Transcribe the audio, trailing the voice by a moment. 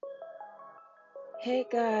Hey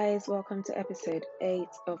guys, welcome to episode 8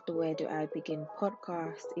 of the Where Do I Begin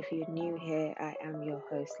podcast. If you're new here, I am your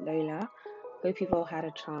host Lola. Hope you've all had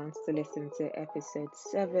a chance to listen to episode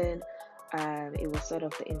 7. It was sort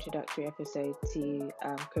of the introductory episode to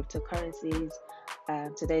cryptocurrencies.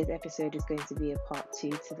 Today's episode is going to be a part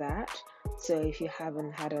 2 to that. So if you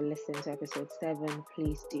haven't had a listen to episode 7,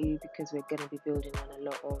 please do, because we're going to be building on a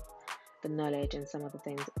lot of the knowledge and some of the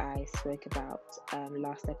things I spoke about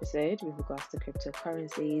last episode with regards to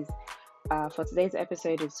cryptocurrencies. For today's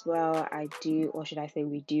episode as well, I do, or should I say,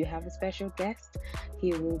 we do have a special guest.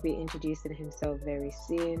 He will be introducing himself very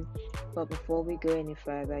soon. But before we go any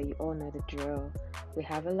further, you all know the drill. We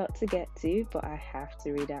have a lot to get to, but I have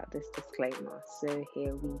to read out this disclaimer. So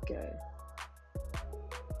here we go.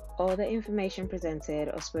 All the information presented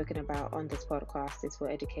or spoken about on this podcast is for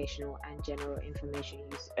educational and general information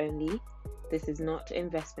use only. This is not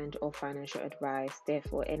investment or financial advice.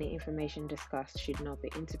 Therefore, any information discussed should not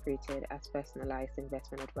be interpreted as personalized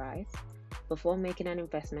investment advice. Before making an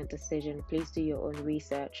investment decision, please do your own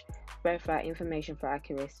research, verify information for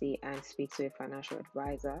accuracy, and speak to a financial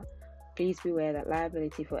advisor. Please be aware that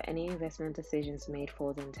liability for any investment decisions made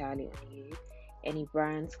falls entirely on you. Any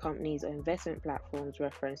brands, companies, or investment platforms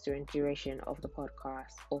referenced during the duration of the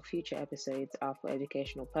podcast or future episodes are for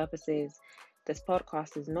educational purposes. This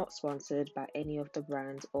podcast is not sponsored by any of the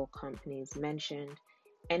brands or companies mentioned.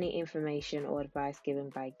 Any information or advice given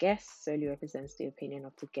by guests solely represents the opinion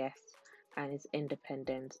of the guests and is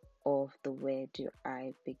independent of the Where Do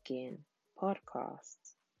I Begin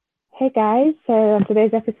podcast. Hey guys, so on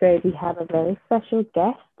today's episode we have a very special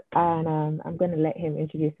guest, and I'm going to let him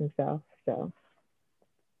introduce himself.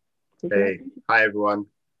 Hey, hi everyone.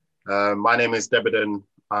 My name is Debedan.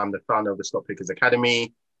 I'm the founder of the Stock Pickers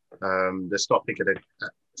Academy. The Stock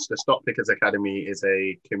Pickers Academy is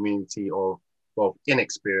a community of both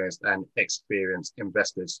inexperienced and experienced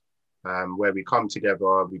investors, where we come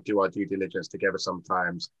together, we do our due diligence together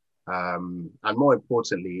sometimes, and more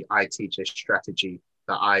importantly, I teach a strategy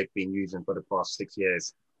that I've been using for the past 6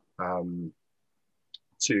 years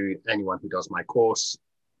to anyone who does my course.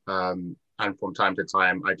 And from time to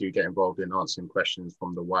time, I do get involved in answering questions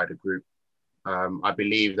from the wider group. I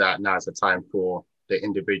believe that now is the time for the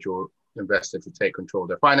individual investor to take control of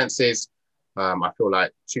their finances. I feel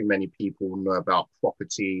like too many people know about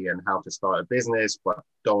property and how to start a business, but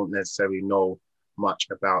don't necessarily know much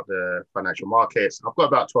about the financial markets. I've got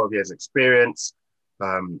about 12 years experience.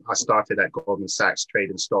 I started at Goldman Sachs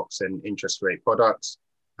trading stocks and interest rate products.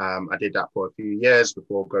 I did that for a few years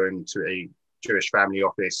before going to a Jewish family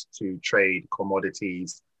office to trade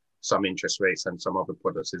commodities, some interest rates, and some other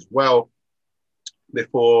products as well,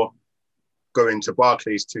 before going to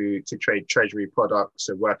Barclays to trade treasury products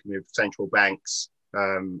and working with central banks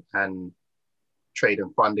and trade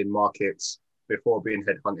and funding markets, before being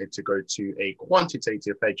headhunted to go to a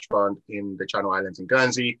quantitative hedge fund in the Channel Islands and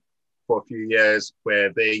Guernsey for a few years,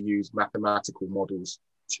 where they use mathematical models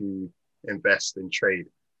to invest and trade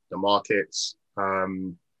the markets.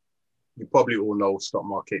 You probably all know stock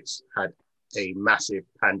markets had a massive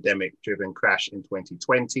pandemic-driven crash in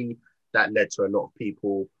 2020 that led to a lot of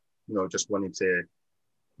people, just wanting to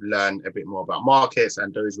learn a bit more about markets.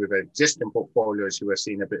 And those with existing portfolios who were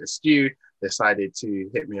seeing a bit askew decided to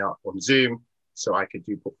hit me up on Zoom so I could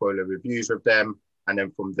do portfolio reviews with them. And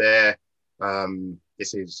then from there, SPA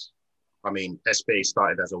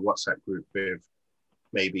started as a WhatsApp group with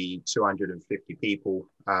maybe 250 people.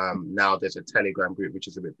 Now there's a Telegram group, which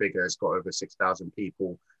is a bit bigger. It's got over 6,000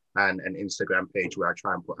 people, and an Instagram page where I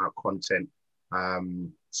try and put out content.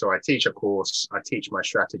 So I teach a course, I teach my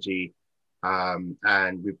strategy,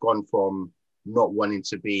 and we've gone from not wanting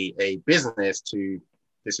to be a business to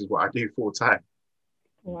this is what I do full time.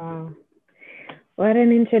 Wow. What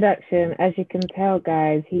an introduction. As you can tell,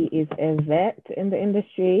 guys, he is a vet in the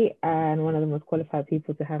industry and one of the most qualified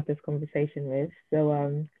people to have this conversation with.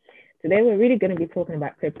 So today we're really going to be talking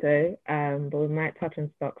about crypto, but we might touch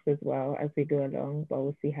on stocks as well as we go along, but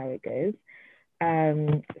we'll see how it goes.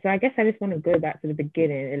 So I guess I just want to go back to the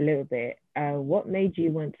beginning a little bit. What made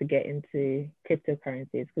you want to get into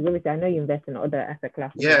cryptocurrencies? Because obviously I know you invest in other asset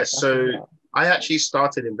classes. Yeah, so I actually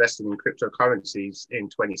started investing in cryptocurrencies in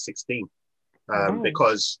 2016.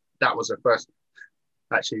 Because that was the first,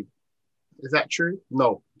 actually, is that true?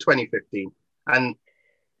 No, 2015. And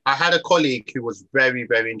I had a colleague who was very,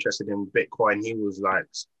 very interested in Bitcoin. He was like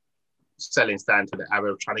selling stand to the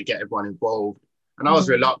Arab, trying to get everyone involved. And I was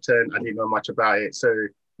reluctant. I didn't know much about it. So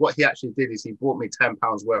what he actually did is he bought me £10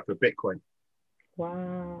 worth of Bitcoin.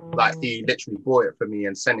 Wow. Like he literally bought it for me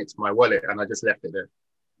and sent it to my wallet, and I just left it there.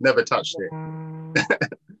 Never touched it.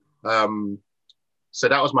 So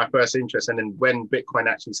that was my first interest. And then when Bitcoin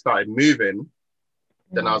actually started moving,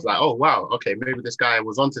 then I was like, oh, wow, okay, maybe this guy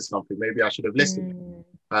was onto something. Maybe I should have listened.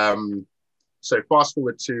 So fast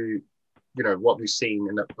forward to, what we've seen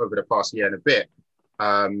over the past year and a bit.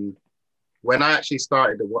 When I actually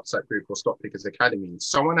started the WhatsApp group for Stock Pickers Academy,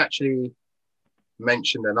 someone actually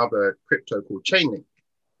mentioned another crypto called Chainlink,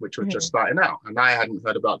 which was just starting out. And I hadn't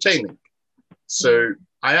heard about Chainlink. So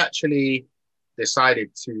I actually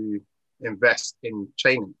decided to invest in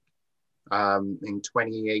Chainlink in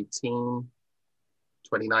 2018,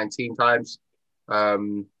 2019 times.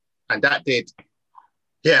 And that did,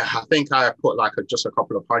 I think I put like just a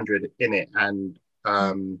couple of hundred in it. And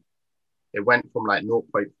it went from like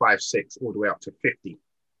 0.56 all the way up to 50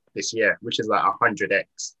 this year, which is like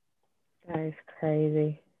 100x. That is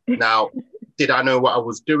crazy. Now, did I know what I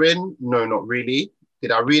was doing? No, not really.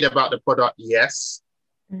 Did I read about the product? Yes.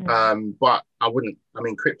 But I wouldn't. I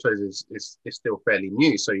mean, crypto is still fairly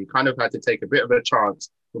new. So you kind of had to take a bit of a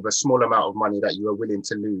chance with a small amount of money that you were willing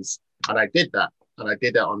to lose. And I did that. And I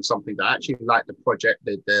did that on something that I actually liked the project,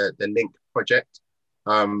 the Link project.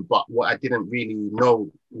 But what I didn't really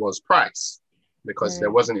know was price, because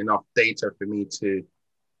there wasn't enough data for me to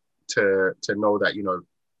know that,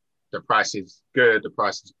 the price is good, the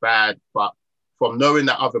price is bad. But from knowing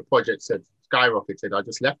that other projects had skyrocketed, I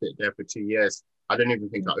just left it there for 2 years. I don't even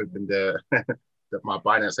think I opened my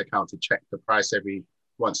Binance account to check the price every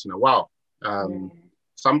once in a while.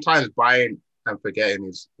 Sometimes buying and forgetting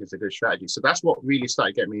is a good strategy. So that's what really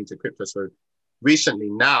started getting me into crypto. So recently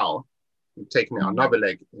now, we've taken it another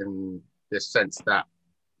leg in this sense that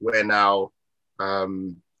we're now,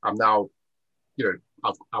 I'm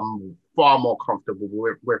far more comfortable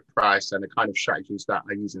with price, and the kind of strategies that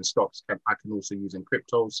I use in stocks I can also use in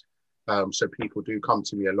cryptos. So people do come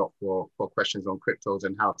to me a lot for questions on cryptos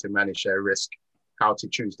and how to manage their risk, how to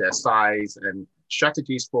choose their size, and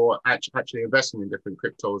strategies for actually investing in different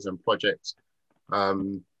cryptos and projects.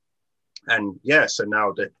 So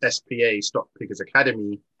now the SPA, Stock Pickers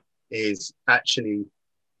Academy, is actually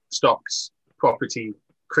stocks, property,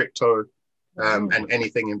 crypto, and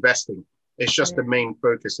anything investing. It's just the main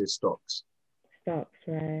focus is stocks. Stocks,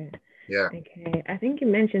 right? Yeah. Okay. I think you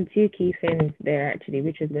mentioned two key things there actually,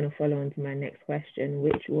 which is going to follow on to my next question,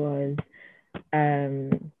 which was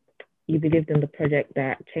you believed in the project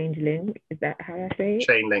that Chainlink, is that how I say it?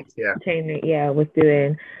 Chainlink, yeah. Chainlink, was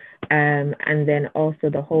doing. And then also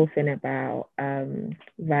the whole thing about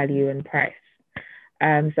value and price.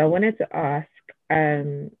 So I wanted to ask,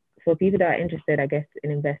 for people that are interested, I guess, in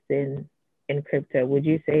investing in crypto, would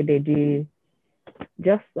you say they do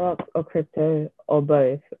just stocks or crypto or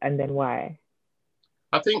both, and then why?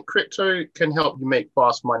 I think crypto can help you make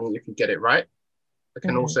fast money if you get it right. It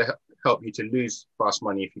can also help you to lose fast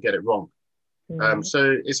money if you get it wrong.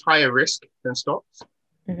 So it's higher risk than stocks.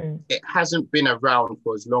 It hasn't been around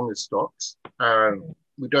for as long as stocks.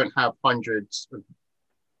 We don't have hundreds of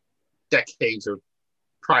decades of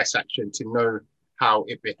price action to know how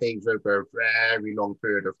it behaves over a very long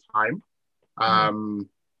period of time.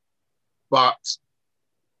 But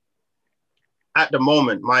at the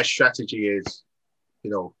moment, my strategy is,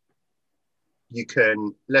 you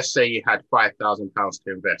can, let's say you had £5,000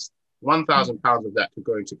 to invest. £1,000 of that could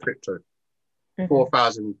go into crypto.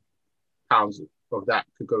 £4,000 of that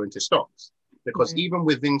could go into stocks. Because even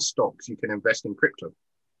within stocks, you can invest in crypto.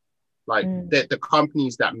 Like the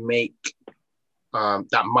companies that make,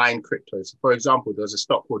 that mine cryptos. For example, there's a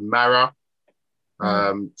stock called Mara.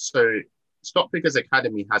 So Stock Pickers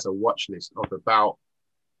Academy has a watch list of about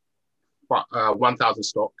 1,000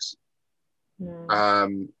 stocks.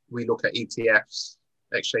 We look at ETFs,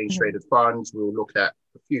 exchange traded funds. We'll look at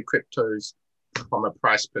a few cryptos from a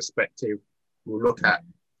price perspective. We'll look at,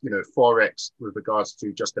 Forex with regards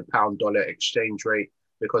to just the pound dollar exchange rate,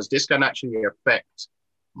 because this can actually affect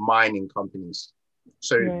mining companies.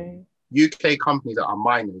 So UK companies that are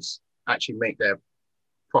miners actually make their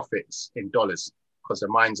profits in dollars because the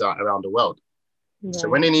mines are around the world. So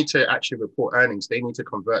when they need to actually report earnings, they need to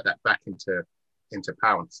convert that back into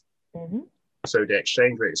pounds. So the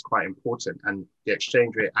exchange rate is quite important, and the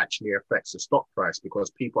exchange rate actually affects the stock price, because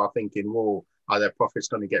people are thinking, well, are their profits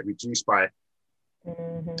going to get reduced by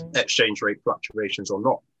exchange rate fluctuations or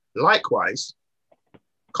not? Likewise,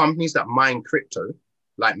 companies that mine crypto,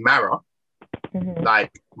 like Mara,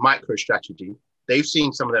 like MicroStrategy, they've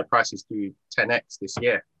seen some of their prices do 10x this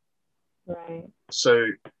year. So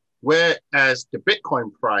whereas the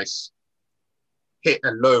Bitcoin price hit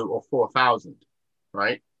a low of 4,000,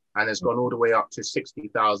 right? And has gone all the way up to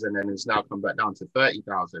 60,000 and has now come back down to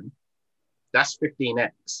 30,000. That's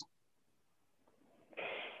 15x.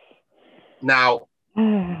 Now,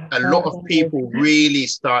 A lot of people really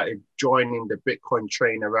started joining the Bitcoin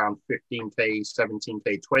train around 15K,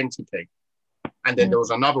 17K, 20K. And then there was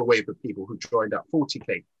another wave of people who joined at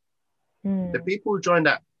 40K. The people who joined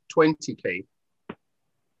at 20K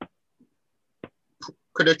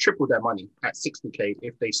could have tripled their money at 60K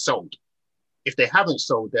if they sold. If they haven't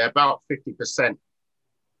sold, they're about 50%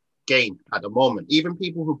 gain at the moment. Even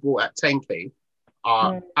people who bought at 10K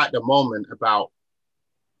are at the moment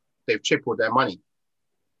they've tripled their money.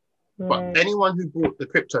 But anyone who bought the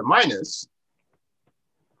crypto miners,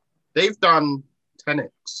 they've done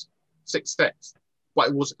 10x, 6x. But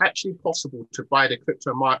it was actually possible to buy the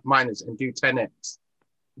crypto miners and do 10x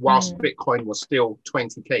whilst Bitcoin was still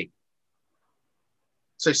 20K.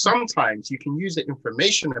 So sometimes you can use the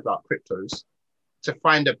information about cryptos to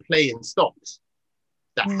find a play in stocks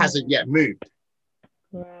that hasn't yet moved.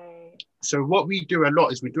 Right. So what we do a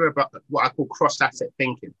lot is we do about what I call cross-asset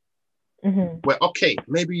thinking. Where, okay,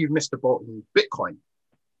 maybe you've missed the boat in Bitcoin,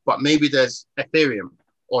 but maybe there's Ethereum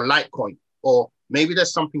or Litecoin, or maybe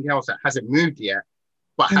there's something else that hasn't moved yet,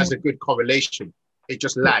 but has a good correlation. It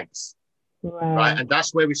just lags, right? And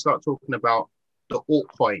that's where we start talking about the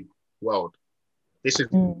altcoin world. This is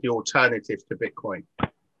the alternative to Bitcoin.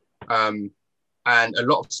 And a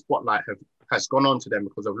lot of spotlight has gone on to them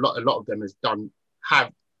because a lot of them have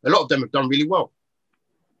done really well.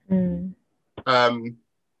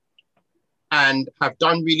 And have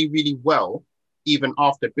done really, really well even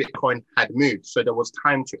after Bitcoin had moved. So there was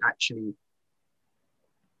time to actually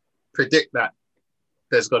predict that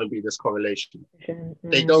there's going to be this correlation.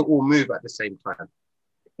 They don't all move at the same time.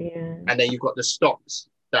 And then you've got the stocks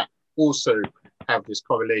that also have this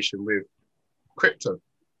correlation with crypto.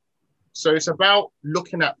 So it's about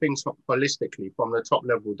looking at things holistically from the top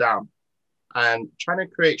level down and trying to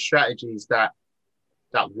create strategies that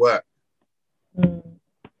work.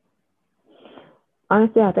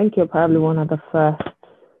 Honestly, I think you're probably one of the first,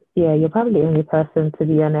 you're probably the only person, to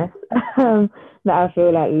be honest, that I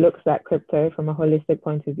feel like looks at crypto from a holistic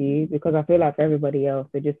point of view, because I feel like for everybody else,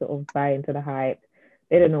 they just sort of buy into the hype.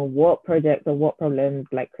 They don't know what projects or what problems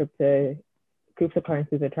like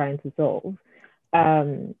cryptocurrencies are trying to solve.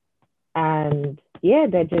 And yeah,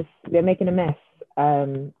 they're making a mess,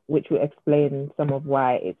 which will explain some of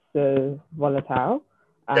why it's so volatile,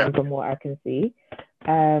 from what I can see.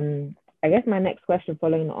 I guess my next question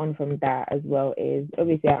following on from that as well is,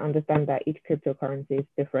 obviously I understand that each cryptocurrency is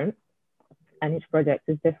different and each project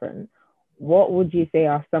is different. What would you say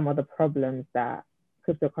are some of the problems that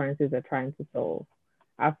cryptocurrencies are trying to solve,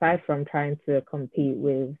 aside from trying to compete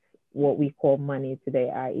with what we call money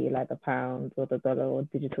today, i.e. like the pound or the dollar or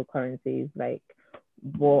digital currencies? Like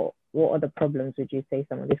what are the problems would you say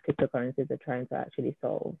some of these cryptocurrencies are trying to actually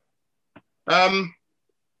solve?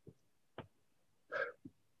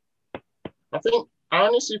 I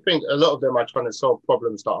honestly think a lot of them are trying to solve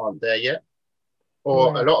problems that aren't there yet,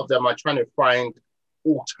 or a lot of them are trying to find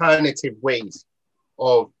alternative ways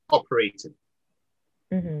of operating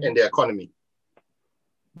in the economy,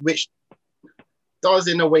 which does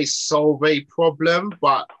in a way solve a problem.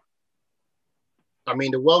 But I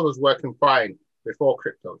mean, the world was working fine before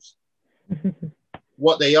cryptos.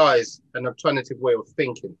 What they are is an alternative way of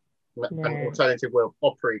thinking, an alternative way of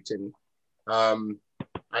operating,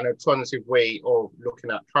 an alternative way of looking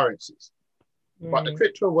at currencies. But the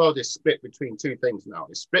crypto world is split between two things now.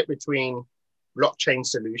 It's split between blockchain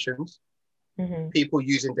solutions, people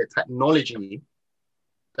using the technology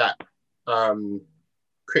that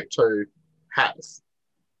crypto has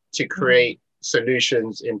to create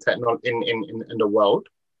solutions in the world.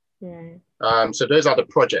 So those are the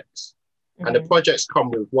projects. And the projects come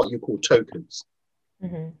with what you call tokens.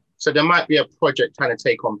 So there might be a project trying to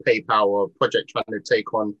take on PayPal, or a project trying to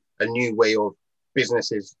take on a new way of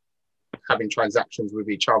businesses having transactions with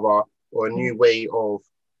each other, or a new way of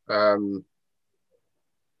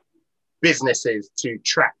businesses to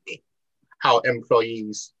track how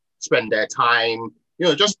employees spend their time. You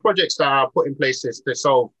know, just projects that are put in places to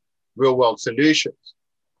solve real world solutions.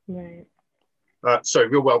 Real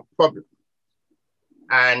world problems.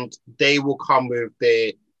 And they will come with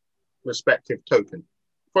their respective token.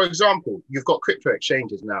 For example, you've got crypto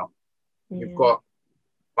exchanges now. You've got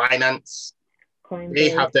Binance. Coinbase. They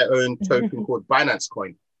have their own token called Binance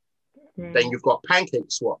Coin. Then you've got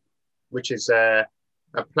PancakeSwap, which is a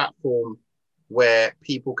platform where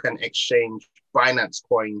people can exchange Binance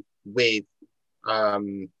Coin with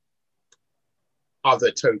other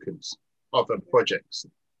tokens, other projects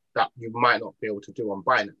that you might not be able to do on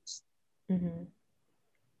Binance.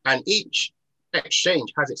 And each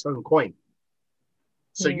exchange has its own coin.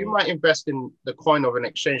 So you might invest in the coin of an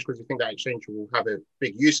exchange because you think that exchange will have a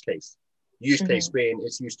big use case. Use case being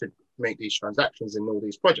it's used to make these transactions in all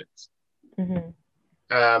these projects.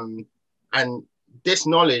 And this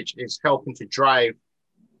knowledge is helping to drive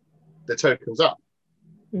the tokens up.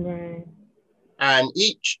 Right. And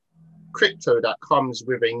each crypto that comes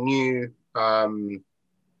with a new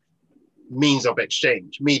means of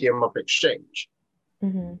exchange, medium of exchange,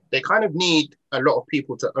 they kind of need a lot of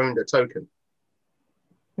people to own the token.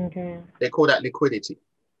 Okay. They call that liquidity.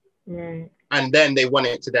 Right. And then they want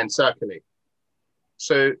it to then circulate.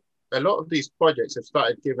 So a lot of these projects have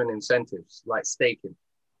started giving incentives like staking.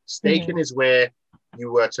 Staking is where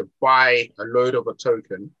you were to buy a load of a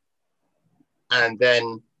token, and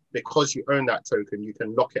then because you own that token, you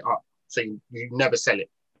can lock it up. So you never sell it,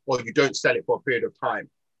 or you don't sell it for a period of time.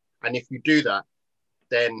 And if you do that,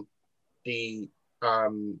 then the,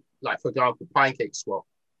 like for example, Pancake Swap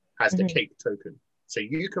has the cake token. So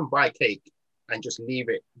you can buy cake and just leave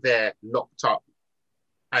it there locked up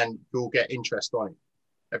and you'll get interest on it.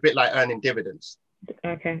 A bit like earning dividends.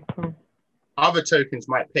 Okay, cool. Other tokens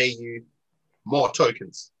might pay you more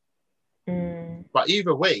tokens. But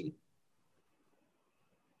either way,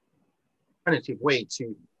 alternative way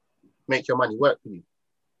to make your money work for you.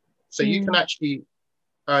 So you can actually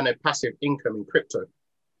earn a passive income in crypto.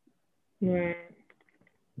 Right.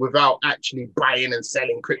 Without actually buying and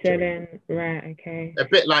selling crypto. Right, okay. A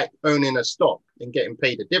bit like owning a stock and getting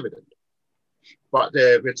paid a dividend. But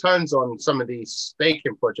the returns on some of these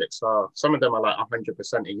staking projects are, some of them are like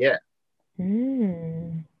 100% a year.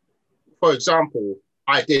 For example,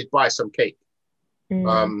 I did buy some cake.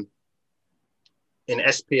 In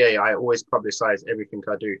SPA, I always publicize everything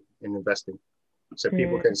I do in investing so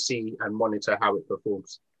people can see and monitor how it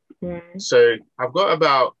performs. So I've got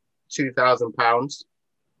about £2,000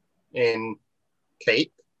 in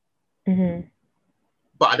cake,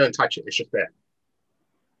 but I don't touch it. It's just there.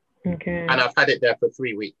 Okay. And I've had it there for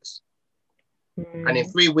 3 weeks. And in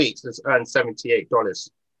 3 weeks, it's earned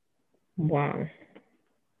 $78. Wow.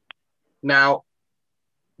 Now,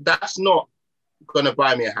 that's not going to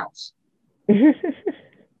buy me a house.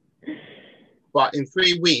 But in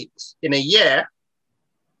 3 weeks, in a year,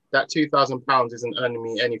 that £2,000 isn't earning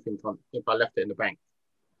me anything if I left it in the bank.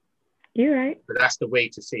 You're right. But that's the way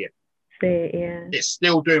to see it. Yeah. It's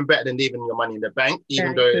still doing better than leaving your money in the bank,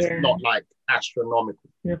 even though it's not like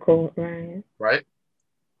astronomical. Cool. Right. Right?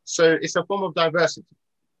 So it's a form of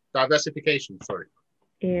diversification, sorry.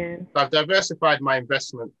 Yeah. I've diversified my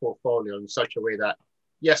investment portfolio in such a way that,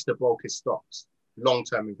 yes, the bulk is stocks,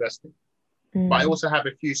 long-term investing. But I also have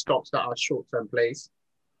a few stocks that are short-term plays.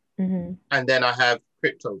 And then I have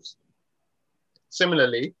cryptos.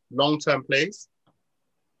 Similarly, long-term plays,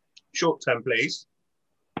 short-term plays,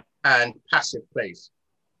 and passive plays,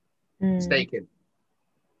 staking.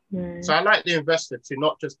 So I like the investor to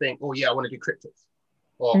not just think, oh yeah, I want to do cryptos,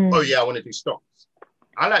 or oh yeah, I want to do stocks.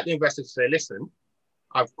 I like the investor to say, listen,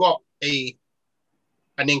 I've got an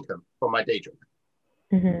income from my day job.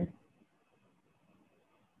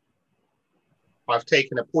 I've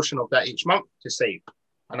taken a portion of that each month to save,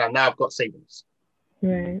 and I've got savings.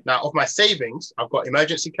 Now, of my savings, I've got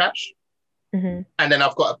emergency cash, and then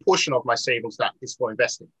I've got a portion of my savings that is for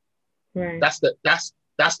investing. That's the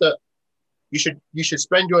you should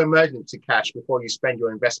spend your emergency cash before you spend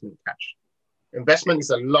your investment cash. Investment is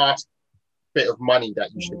the last bit of money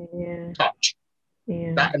that you should touch.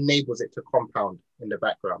 That enables it to compound in the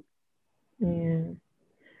background. And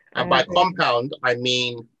by compound, I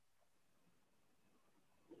mean,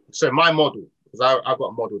 so my model, because I've got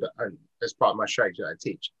a model that as part of my strategy that I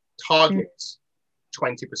teach, targets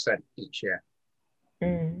 20% each year.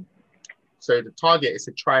 So the target is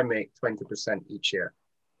to try and make 20% each year.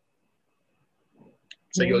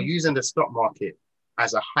 So you're using the stock market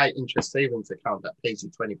as a high interest savings account that pays you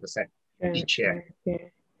 20% each year.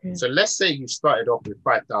 So let's say you started off with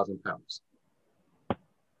 £5,000.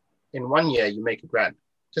 In 1 year, you make £1,000.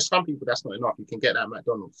 To some people, that's not enough. You can get that at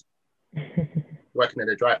McDonald's, working at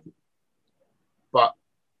a drive-thru. But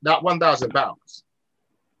that £1,000,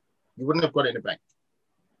 you wouldn't have got it in the bank.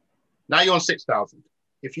 Now you're on 6,000.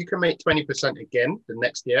 If you can make 20% again the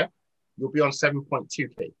next year, you'll be on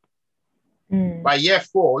 7.2K. By year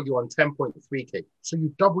 4, you're on 10.3K. So you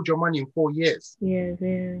doubled your money in 4 years.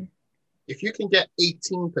 If you can get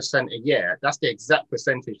 18% a year, that's the exact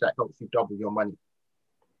percentage that helps you double your money.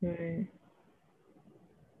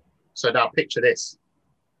 So now picture this.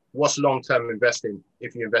 What's long-term investing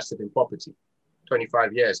if you invested in property?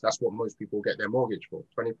 25 years, that's what most people get their mortgage for,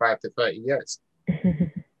 25 to 30 years.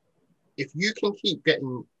 If you can keep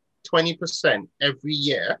getting 20% every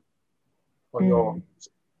year on your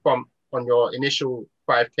initial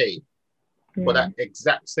 5K for that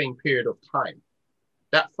exact same period of time,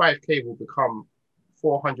 that 5K will become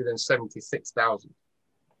 476,000.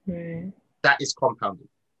 Right. That is compounding.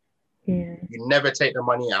 Yeah. You never take the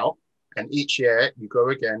money out, and each year you go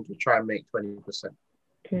again to try and make 20%.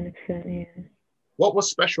 20%, yeah. What was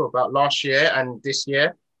special about last year and this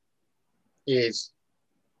year is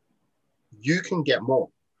you can get more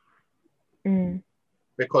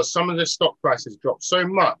because some of the stock prices dropped so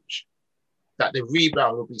much that the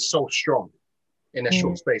rebound will be so strong in a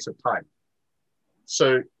short space of time.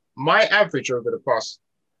 So my average over the past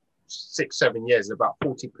 6-7 years is about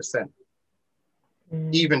 40%,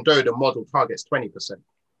 even though the model targets 20%.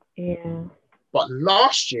 Yeah. But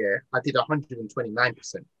last year I did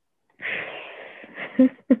 129%. You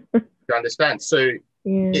understand? So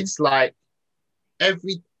it's like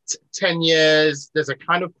every 10 years, there's a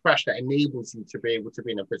kind of crash that enables you to be able to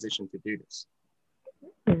be in a position to do this.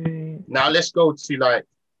 Now let's go to like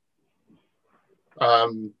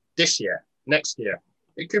this year, next year.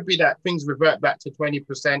 It could be that things revert back to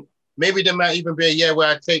 20%. Maybe there might even be a year where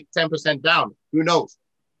I take 10% down. Who knows?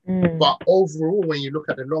 But overall, when you look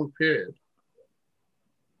at the long period,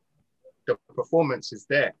 the performance is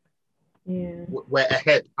there. Yeah. We're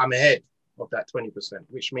ahead. I'm ahead of that 20%,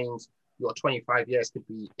 which means your 25 years could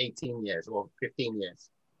be 18 years or 15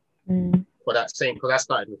 years. For that same, because I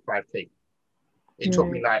started with 5K. It took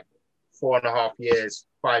me like 4.5 years,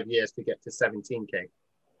 5 years to get to 17K,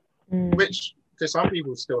 which to some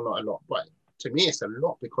people is still not a lot, but to me it's a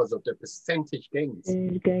lot because of the percentage gains.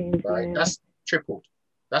 Right? Yeah. That's tripled.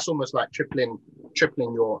 That's almost like tripling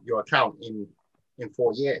your account in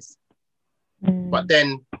 4 years. But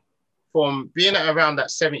then from being at around that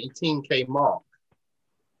 17K mark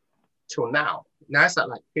till now it's at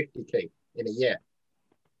like 50K in a year.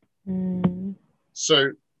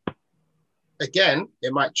 So again,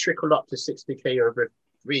 it might trickle up to 60K over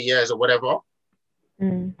 3 years or whatever.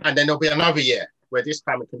 And then there'll be another year where this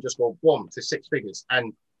time it can just go boom to 6 figures.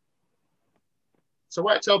 And so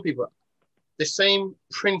what I tell people, the same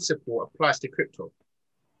principle applies to crypto.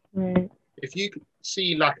 If you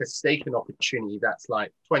see like a staking opportunity that's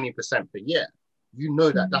like 20% per year, you know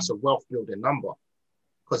that that's a wealth building number.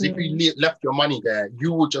 Because if you left your money there,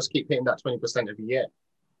 you will just keep hitting that 20% every year.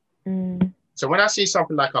 So when I see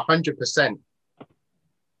something like 100%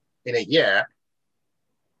 in a year,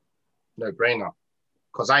 no brainer.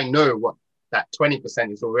 Because I know what that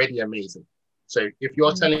 20% is already amazing. So if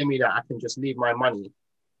you're telling me that I can just leave my money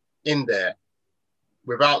in there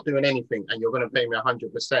without doing anything and you're going to pay me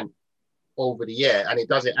 100% over the year and it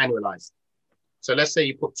doesn't annualize. So let's say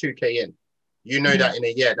you put 2K in, you know that in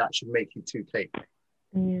a year that should make you 2K.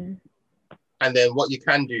 And then what you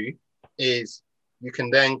can do is you can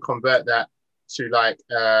then convert that to like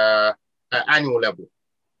an annual level.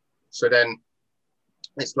 So then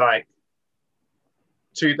it's like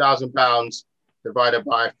 £2,000 divided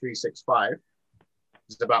by 365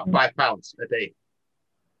 is about £5 a day,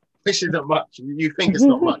 which isn't much. You think it's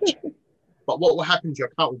not much, but what will happen to your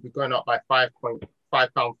account will be going up by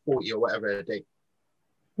 £5.40 or whatever a day.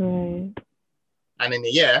 And in a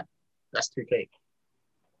year, that's 2K.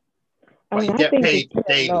 But you get paid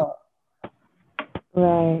daily.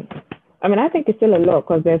 Right. I mean, I think it's still a lot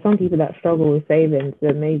because there's some people that struggle with savings,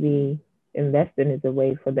 so maybe investing is a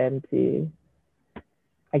way for them to,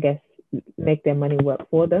 I guess, make their money work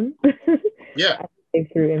for them. Yeah.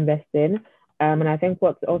 Through investing. And I think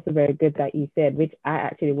what's also very good that you said, which I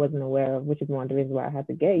actually wasn't aware of, which is one of the reasons why I had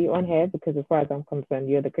to get you on here, because as far as I'm concerned,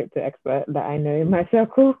 you're the crypto expert that I know in my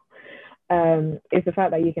circle. Is the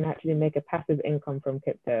fact that you can actually make a passive income from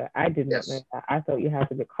crypto. I did not know that. I thought you had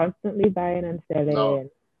to be constantly buying and selling. No.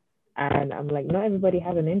 And I'm like, not everybody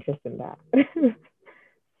has an interest in that.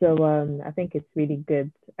 So I think it's really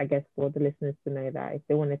good, I guess, for the listeners to know that if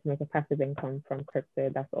they wanted to make a passive income from crypto,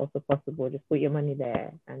 that's also possible. Just put your money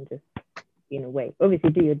there and just, wait. Obviously,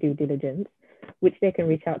 do your due diligence, which they can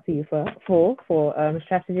reach out to you for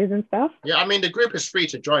strategies and stuff. Yeah, I mean, the group is free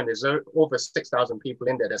to join. There's over 6,000 people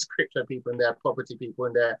in there. There's crypto people in there, property people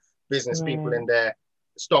in there, business people in there,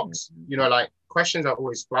 stocks. Like questions are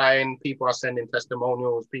always flying. People are sending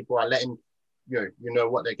testimonials. People are letting you know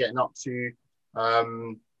what they're getting up to.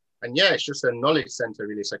 And yeah, it's just a knowledge center,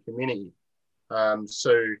 really. It's a community.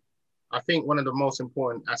 So I think one of the most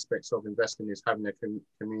important aspects of investing is having a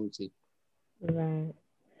community. Right.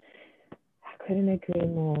 I couldn't agree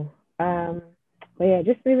more. But yeah,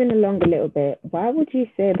 just moving along a little bit, why would you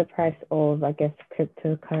say the price of, I guess,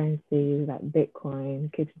 cryptocurrencies like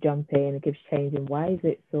Bitcoin keeps jumping, it keeps changing? Why is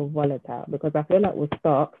it so volatile? Because I feel like with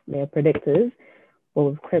stocks, they're predictors, but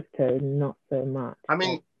with crypto, not so much. I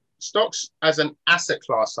mean, stocks as an asset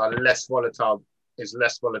class is less volatile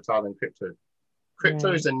than crypto.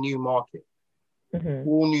 Crypto is a new market.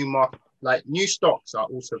 All new market, like new stocks are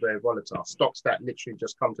also very volatile. Stocks that literally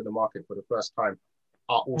just come to the market for the first time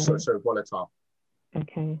are also so volatile.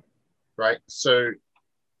 Okay. Right. So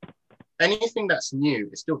anything that's new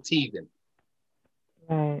is still teething.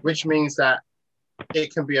 Right. Which means that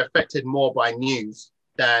it can be affected more by news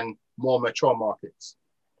than more mature markets.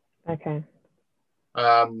 Okay.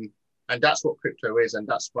 And that's what crypto is, and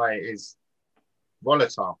that's why it is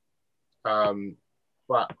volatile.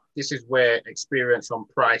 But this is where experience on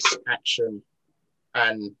price, action,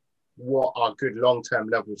 and what are good long-term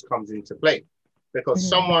levels comes into play.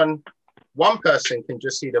 Because one person can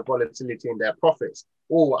just see the volatility in their profits.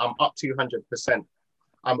 Oh, I'm up 200%.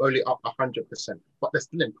 I'm only up 100%, but they're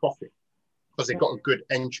still in profit because they got a good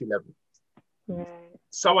entry level. Right.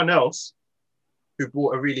 Someone else who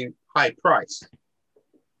bought a really high price,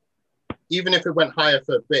 even if it went higher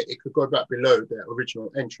for a bit, it could go back below their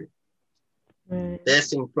original entry. They're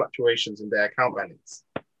seeing fluctuations in their account balance.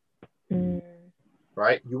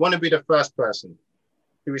 Right? You want to be the first person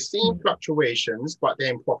who is seeing fluctuations, but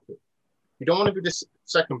they're in profit. You don't want to be the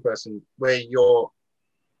second person where you're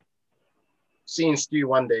seeing stew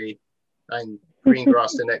one day and green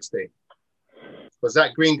grass the next day. Because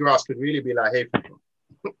that green grass could really be like, hey, people.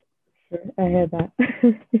 I hear that.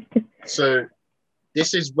 So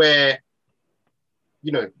this is where,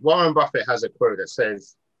 Warren Buffett has a quote that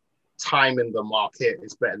says, timing the market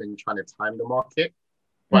is better than trying to time the market.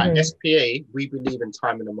 But at SPA, we believe in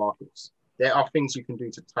timing the markets. There are things you can do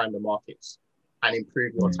to time the markets and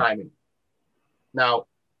improve your timing. Now,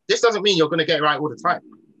 this doesn't mean you're going to get it right all the time.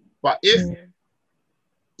 But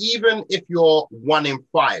even if you're one in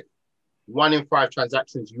five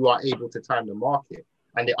transactions, you are able to time the market.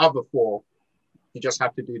 And the other 4, you just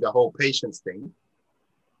have to do the whole patience thing.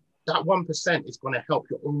 That 1% is going to help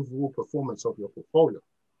your overall performance of your portfolio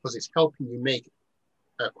because it's helping you make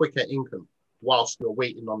a quicker income whilst you're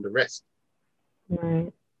waiting on the rest.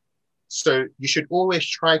 Right. So you should always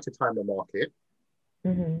try to time the market,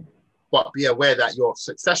 but be aware that your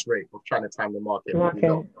success rate of trying to time the market will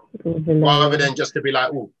be low. Rather than just to be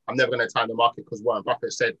like, oh, I'm never going to time the market because Warren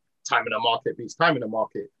Buffett said timing the market beats timing the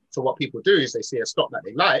market. So what people do is they see a stock that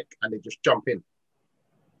they like and they just jump in.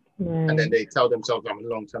 Right. And then they tell themselves I'm a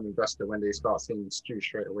long-term investor when they start seeing stew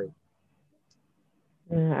straight away.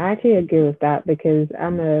 I actually agree with that because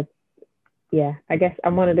I guess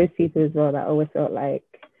I'm one of those people as well that always felt like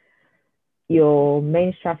your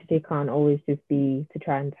main strategy can't always just be to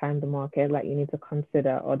try and time the market. Like you need to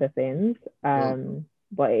consider other things.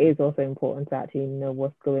 But it is also important to actually know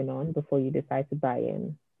what's going on before you decide to buy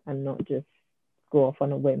in and not just go off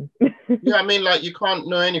on a whim. Yeah, I mean, like you can't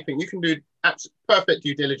know anything. You can do perfect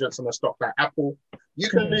due diligence on a stock like Apple. You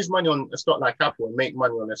can lose money on a stock like Apple and make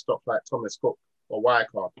money on a stock like Thomas Cook or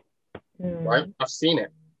Wirecard. Right? I've seen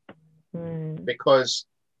it. Because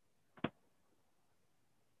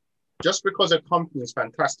just because a company is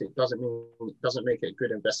fantastic doesn't make it a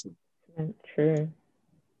good investment. True.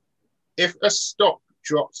 If a stock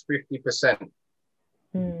drops 50%,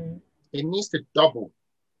 it needs to double.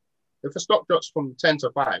 If a stock drops from 10 to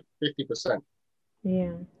 5, 50%,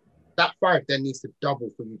 that 5 then needs to double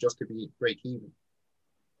for you just to break even.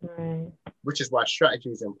 Right. Which is why strategy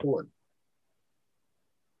is important.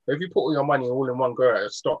 But if you put all your money all in one go at a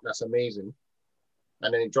stock that's amazing,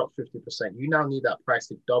 and then it drops 50%, you now need that price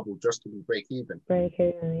to double just to break even.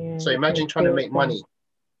 So imagine trying to make money.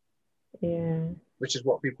 Yeah. Which is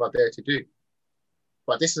what people are there to do.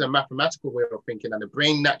 But this is a mathematical way of thinking, and the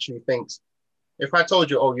brain naturally thinks, if I told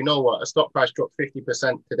you, oh, you know what, a stock price dropped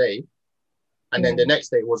 50% today, and then the next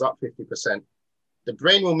day it was up 50%, the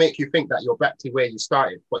brain will make you think that you're back to where you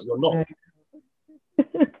started, but you're not.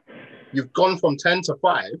 You've gone from 10 to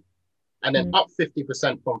 5, and then up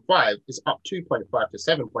 50% from 5 is up 2.5 to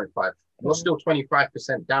 7.5. You're still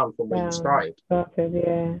 25% down from where you started.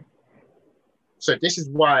 So this is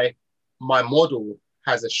why my model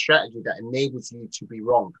has a strategy that enables you to be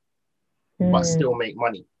wrong, but still make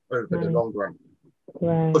money over the long run.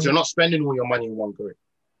 Because you're not spending all your money in one go.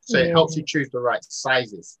 So it helps you choose the right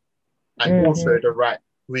sizes and also the right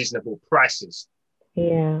reasonable prices.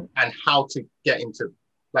 And how to get into,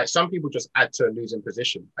 like some people just add to a losing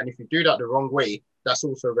position. And if you do that the wrong way, that's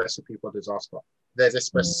also a recipe for disaster. There's a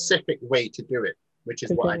specific way to do it, which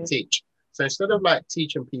is what I teach. So instead of like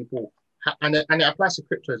teaching people, and it applies to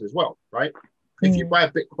cryptos as well, right? If you buy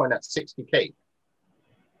a Bitcoin at 60K,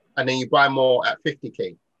 and then you buy more at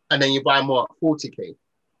 50K, and then you buy more at 40K,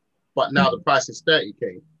 but now the price is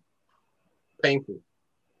 30K, painful.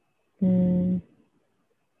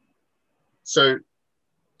 So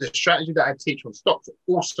the strategy that I teach on stocks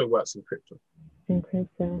also works in crypto.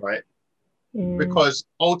 Right? because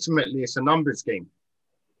ultimately it's a numbers game.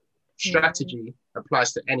 Yeah. Strategy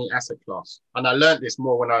applies to any asset class. And I learned this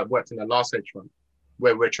more when I worked in the last hedge fund,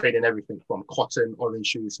 where we're trading everything from cotton,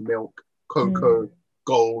 orange juice, milk, cocoa,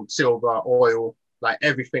 gold, silver, oil, like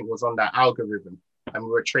everything was on that algorithm. And we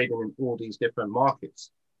were trading in all these different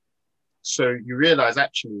markets. So you realize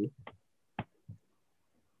actually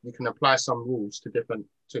you can apply some rules to different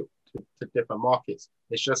markets.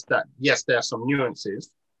 It's just that, yes, there are some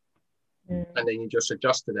nuances, and then you just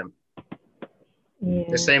adjust to them. Yeah.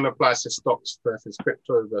 The same applies to stocks versus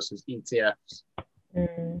crypto versus ETFs.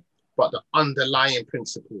 But the underlying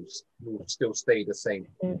principles will still stay the same.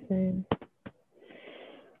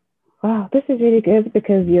 Wow, this is really good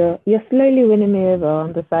because you're slowly winning me over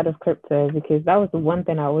on the side of crypto, because that was the one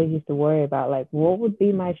thing I always used to worry about. Like, what would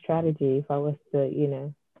be my strategy if I was to,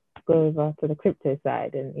 go over to the crypto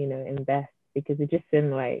side and, invest? Because it just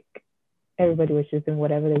seemed like everybody was just doing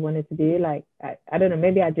whatever they wanted to do. Like, I don't know,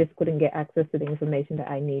 maybe I just couldn't get access to the information that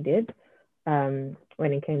I needed when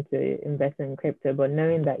it came to investing in crypto. But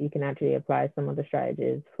knowing that you can actually apply some of the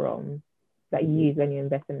strategies that you use when you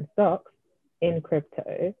invest in stocks in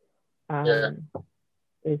crypto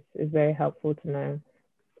is very helpful to know.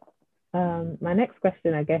 My next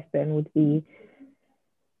question, I guess, then would be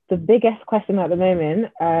the biggest question at the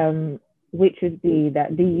moment, which would be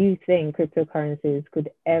that, do you think cryptocurrencies could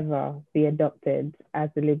ever be adopted as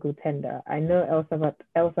a legal tender? I know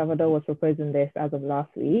El Salvador was proposing this as of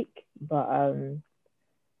last week, but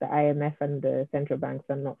the IMF and the central banks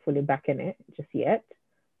are not fully backing it just yet.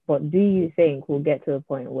 But do you think we'll get to a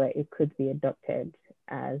point where it could be adopted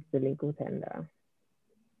as the legal tender?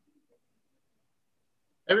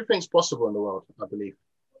 Everything's possible in the world, I believe.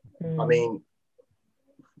 I mean,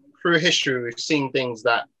 through history, we've seen things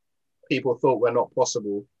that people thought were not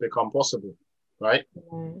possible become possible, right?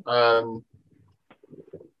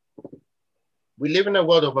 We live in a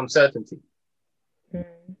world of uncertainty,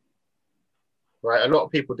 right? A lot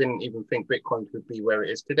of people didn't even think Bitcoin could be where it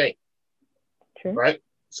is today, right?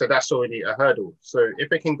 So that's already a hurdle. So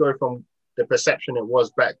if it can go from the perception it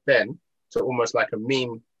was back then to almost like a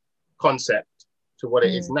meme concept to what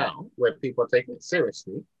it is now, where people are taking it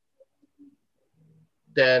seriously,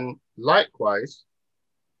 then likewise,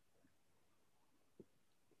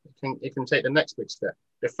 it can take the next big step.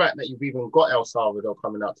 The fact that you've even got El Salvador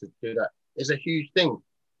coming out to do that is a huge thing,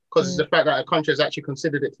 because it's the fact that a country has actually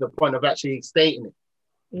considered it to the point of actually stating it.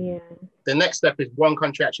 Yeah. The next step is one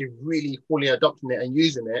country actually really fully adopting it and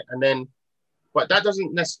using it, and then, but that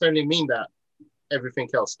doesn't necessarily mean that everything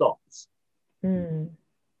else stops,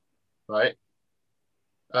 right?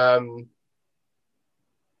 It'll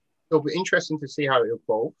be interesting to see how it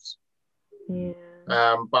evolves. Yeah.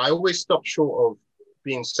 But I always stop short of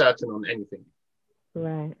being certain on anything.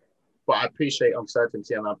 Right. But I appreciate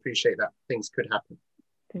uncertainty, and I appreciate that things could happen.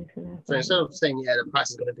 So instead of saying, yeah, the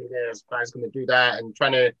price is going to do this, the price is going to do that, and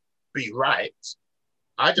trying to be right,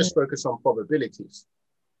 I just focus on probabilities.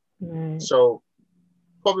 Right. So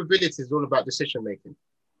probability is all about decision making.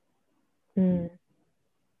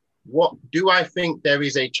 What do I think there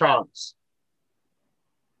is a chance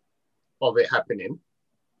of it happening?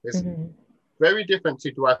 It's very different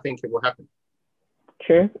to do I think it will happen.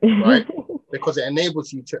 True. Right? Because it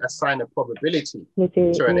enables you to assign a probability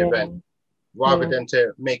to an event rather than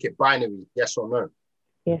to make it binary, yes or no.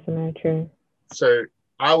 Yes or no, true. So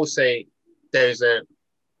I would say there's a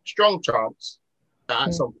strong chance that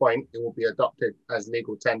at some point it will be adopted as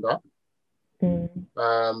legal tender.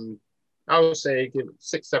 I would say give it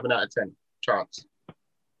 6, 7 out of 10 chance.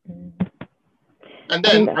 And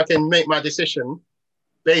then I can make my decision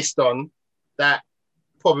based on that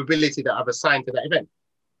probability that I've assigned to that event,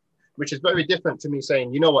 which is very different to me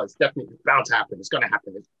saying, you know what, it's definitely bound to happen. It's going to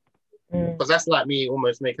happen. Because that's like me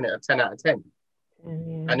almost making it a 10 out of 10.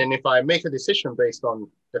 And then if I make a decision based on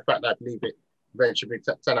the fact that I believe it eventually be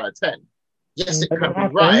 10 out of 10, yes, it can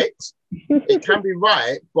be right. It can be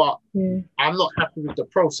right, but I'm not happy with the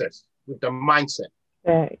process, with the mindset.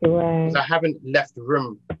 Because I haven't left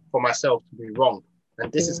room for myself to be wrong.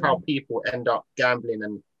 And this is how people end up gambling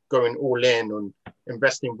and going all in on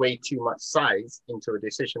investing way too much size into a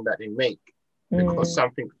decision that they make because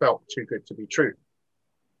something felt too good to be true.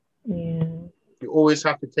 You always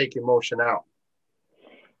have to take emotion out.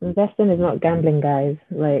 Investing is not gambling, guys.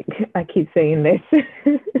 Like, I keep saying this.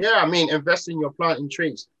 Yeah, I mean, investing, you're planting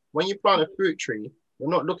trees. When you plant a fruit tree, you're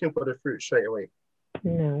not looking for the fruit straight away.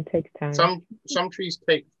 No, it takes time. Some trees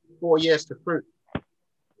take 4 years to fruit.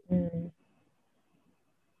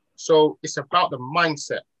 So it's about the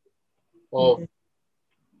mindset of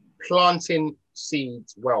planting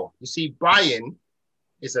seeds well. You see, buying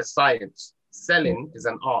is a science. Selling is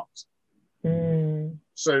an art.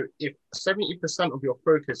 So if 70% of your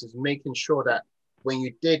focus is making sure that when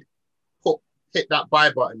you did hit that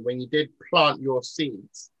buy button, when you did plant your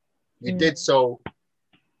seeds, you did so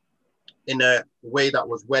in a way that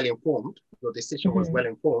was well informed, your decision was well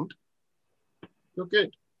informed, you're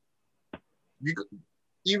good. You,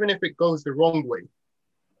 even if it goes the wrong way,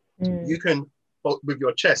 you can, with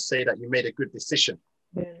your chest, say that you made a good decision.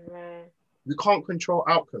 You can't control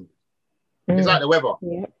outcome. It's like the weather.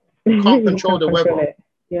 You can't control the weather.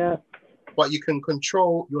 But you can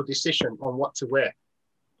control your decision on what to wear.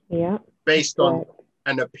 Based on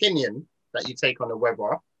an opinion that you take on the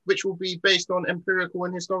weather, which will be based on empirical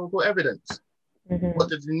and historical evidence. What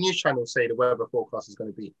does the news channel say the weather forecast is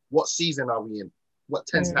going to be? What season are we in? What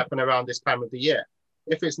tends to happen around this time of the year?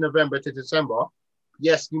 If it's November to December,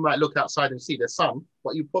 yes, you might look outside and see the sun,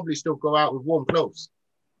 but you probably still go out with warm clothes.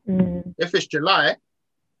 If it's July,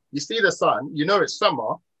 you see the sun, you know it's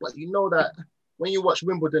summer, but you know that when you watch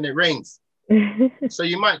Wimbledon, it rains. So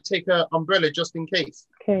you might take an umbrella just in case.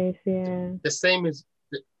 The same is,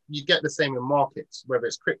 you get the same in markets, whether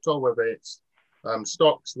it's crypto, whether it's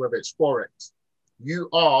stocks, whether it's Forex. You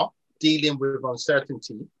are dealing with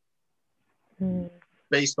uncertainty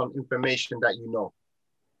based on information that you know.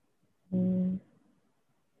 And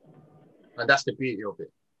that's the beauty of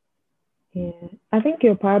it. I think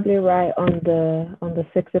you're probably right on the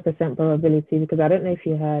 60% probability, because I don't know if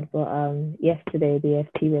you heard, but yesterday the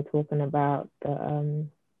FT were talking about the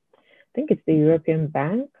I think it's the European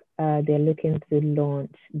Bank. They're looking to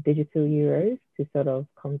launch digital euros to sort of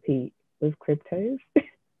compete with cryptos.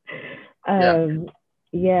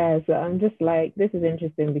 So I'm just like, this is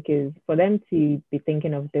interesting, because for them to be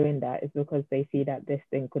thinking of doing that is because they see that this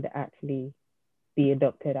thing could actually be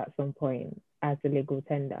adopted at some point as a legal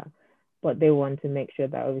tender. But they want to make sure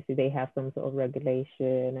that obviously they have some sort of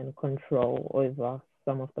regulation and control over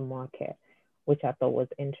some of the market, which I thought was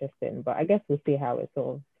interesting. But I guess we'll see how it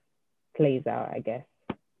sort of plays out, I guess.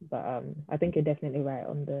 But I think you're definitely right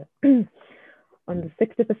on the on the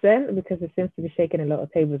 60%, because it seems to be shaking a lot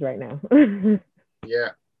of tables right now. Yeah.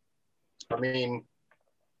 I mean,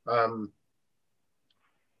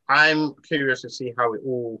 I'm curious to see how it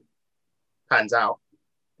all pans out.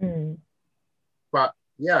 But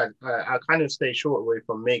yeah, I kind of stay short away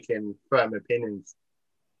from making firm opinions.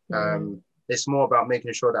 It's more about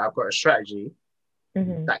making sure that I've got a strategy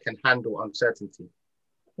that can handle uncertainty.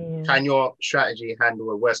 Can your strategy handle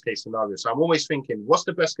a worst case scenario? So I'm always thinking, what's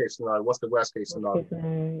the best case scenario? What's the worst case scenario?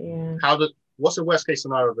 What's the worst case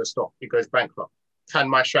scenario of a stock? It goes bankrupt. Can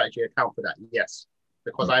my strategy account for that? Yes.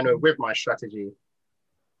 Because I know with my strategy,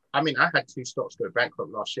 I mean, I had 2 stocks go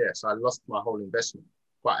bankrupt last year, so I lost my whole investment,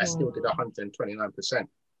 but I still did 129%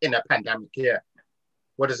 in a pandemic year.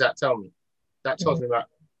 What does that tell me? That tells me that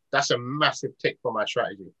that's a massive tick for my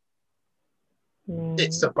strategy.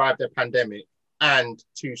 It survived the pandemic and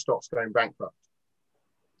 2 stocks going bankrupt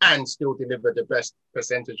and still delivered the best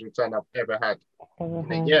percentage return I've ever had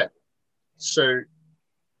in a year. So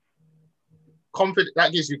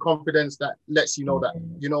that gives you confidence, that lets you know that,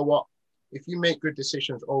 you know what, if you make good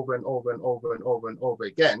decisions over and over and over and over and over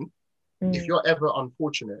again, if you're ever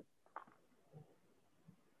unfortunate,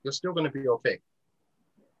 you're still going to be okay.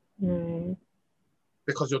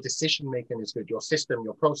 Because your decision making is good, your system,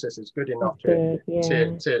 your process is good enough to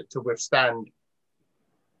withstand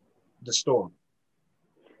the storm.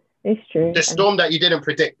 It's true. The storm that you didn't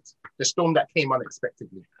predict, the storm that came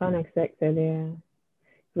unexpectedly. Unexpected, yeah.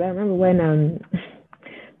 I remember when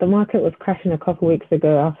the market was crashing a couple of weeks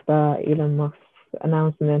ago after Elon Musk's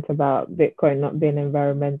announcement about Bitcoin not being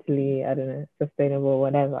environmentally, I don't know, sustainable or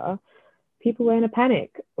whatever. People were in a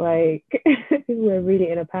panic. Like, people were really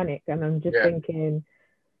in a panic. And I'm just thinking,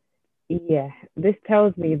 this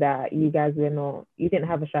tells me that you guys you didn't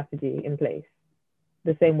have a strategy in place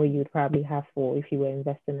the same way you'd probably have for if you were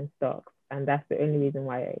investing in stocks. And that's the only reason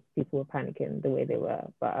why people were panicking the way they were.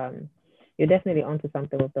 But you're definitely onto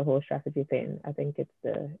something with the whole strategy thing. I think it's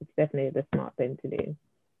definitely the smart thing to do.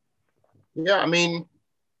 Yeah, I mean,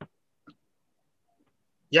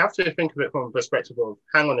 you have to think of it from a perspective of,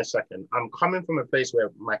 hang on a second, I'm coming from a place where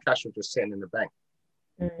my cash was just sitting in the bank.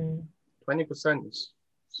 20% is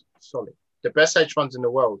solid. The best hedge funds in the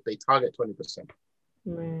world, they target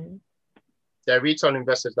 20%. There are retail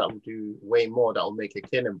investors that will do way more, that will make a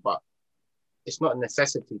killing, but it's not a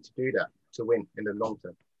necessity to do that to win in the long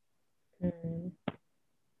term.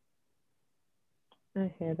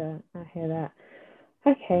 I hear that.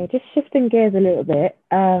 Okay, just shifting gears a little bit.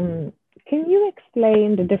 Can you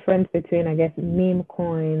explain the difference between, I guess, meme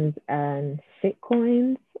coins and shit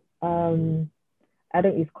coins? I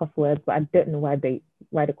don't use cuss words, but I don't know why they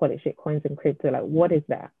call it shit coins in crypto. Like, what is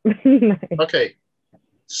that? Okay.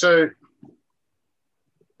 So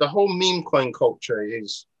the whole meme coin culture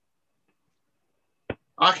is,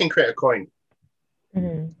 I can create a coin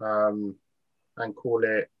and call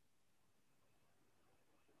it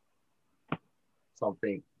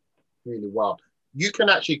something really wild. You can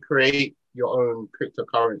actually create your own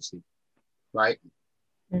cryptocurrency, right?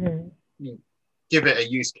 You give it a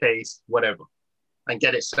use case, whatever, and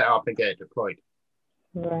get it set up and get it deployed.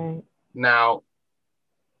 Right. Now,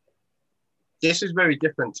 this is very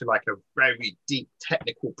different to like a very deep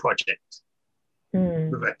technical project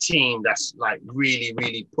with a team that's like really,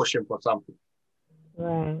 really pushing for something.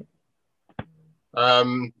 Right.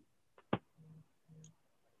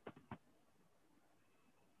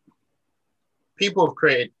 People have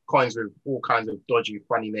created coins with all kinds of dodgy,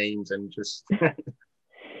 funny names and just.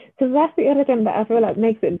 Because that's the other thing that I feel like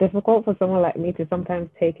makes it difficult for someone like me to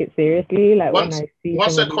sometimes take it seriously. Like once, when I see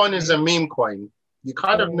once some a of coin these is a meme coin, you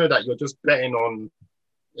kind of know that you're just betting on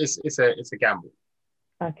it's a gamble.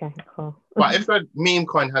 Okay, cool. But if a meme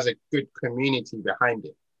coin has a good community behind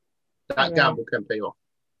it, that gamble can pay off.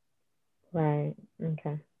 Right.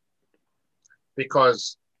 Okay.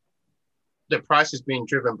 Because the price is being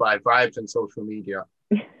driven by vibes and social media.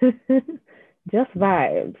 Just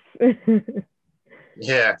vibes.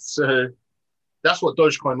 Yeah, so that's what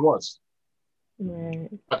Dogecoin was. Right.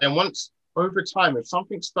 But then once, over time, if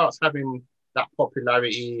something starts having that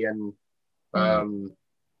popularity and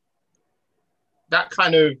that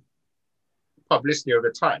kind of publicity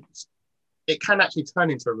over time, it can actually turn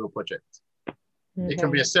into a real project. It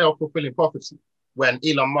can be a self-fulfilling prophecy when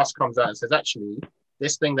Elon Musk comes out and says, actually,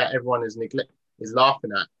 this thing that everyone is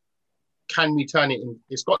laughing at, can we turn it in?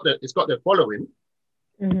 It's got the following.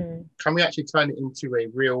 Can we actually turn it into a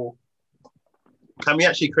real? Can we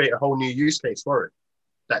actually create a whole new use case for it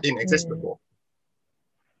that didn't exist before?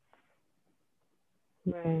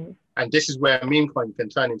 Right. And this is where a meme coin can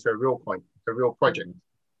turn into a real coin, a real project.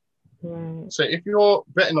 Right. So if you're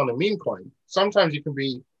betting on a meme coin, sometimes you can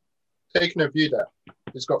be taking a view that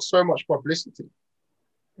it's got so much publicity.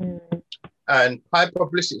 And high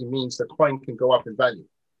publicity means the coin can go up in value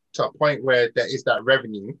to a point where there is that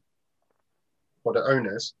revenue for the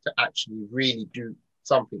owners to actually really do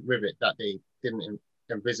something with it that they didn't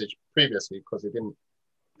envisage previously because they didn't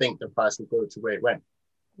think the price would go to where it went.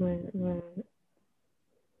 Right.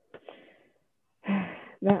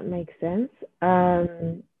 That makes sense.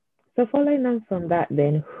 So following on from that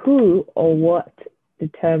then, who or what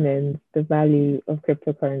determines the value of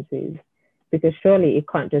cryptocurrencies? Because surely it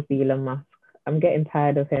can't just be Elon Musk. I'm getting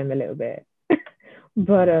tired of him a little bit.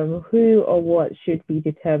 But who or what should be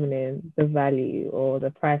determining the value or the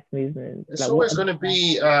price movement? It's always going to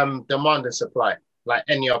be demand and supply, like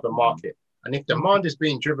any other market. And if demand is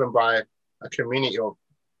being driven by a community of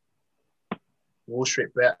Wall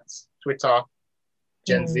Street bets, Twitter,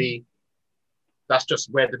 Gen Z, that's just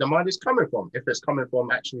where the demand is coming from. If it's coming from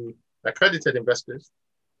actually accredited investors,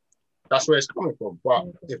 that's where it's coming from. But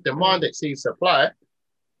if demand exceeds supply,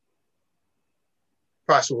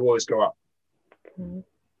 price will always go up.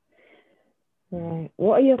 Right.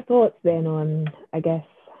 What are your thoughts then on, I guess,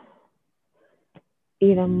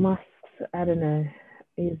 Elon Musk's, I don't know,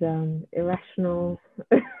 his irrational.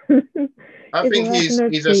 I think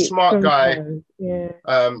he's a smart guy. Yeah.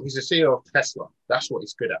 He's the CEO of Tesla. That's what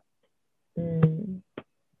he's good at.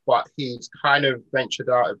 But he's kind of ventured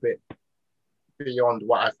out a bit beyond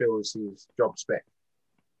what I feel is his job spec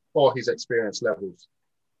or his experience levels.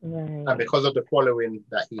 Right. And because of the following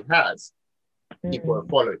that he has, people are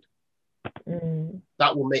followed.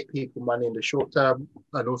 That will make people money in the short term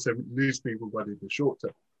and also lose people money in the short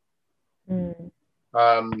term.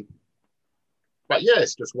 But yeah,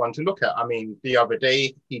 it's just one to look at. I mean, the other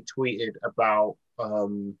day he tweeted about,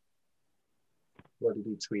 what did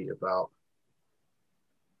he tweet about?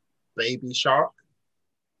 Baby Shark.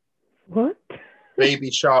 What? Baby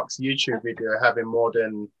Shark's YouTube video having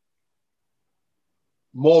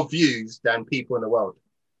more views than people in the world.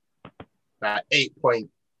 Like 8.6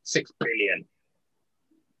 billion.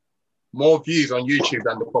 More views on YouTube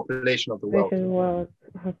than the population of the world.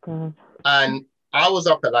 Oh, God. And I was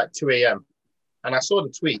up at like 2 a.m. and I saw the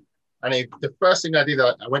tweet. And the first thing I did,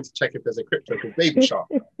 I went to check if there's a crypto called Baby Shark.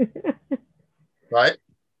 Right?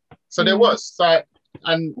 So there was.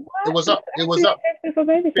 And it was up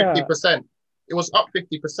 50%. It was up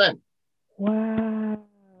 50%. Wow.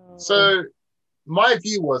 So my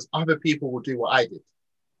view was other people will do what I did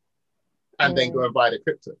and then go and buy the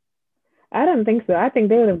crypto. I don't think so. I think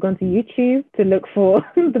they would have gone to YouTube to look for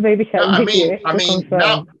the Baby Shark video. I mean,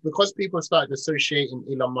 now because people started associating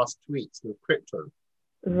Elon Musk tweets with crypto,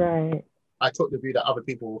 right? I took the view that other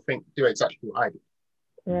people will do exactly what I did.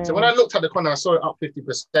 So when I Right. looked at the coin and I saw it up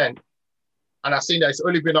 50%, and I seen that it's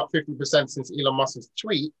only been up 50% since Elon Musk's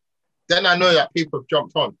tweet, then I know that people have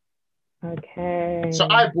jumped on. So Okay.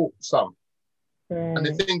 I bought some, and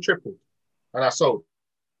the Right. thing tripled, and I sold.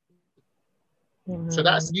 So Wow.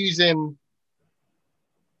 that's using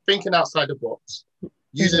thinking outside the box,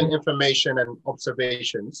 using Mm-hmm. information and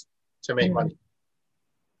observations to make Mm-hmm. money.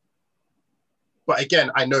 But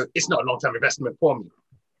again, I know it's not a long-term investment for me.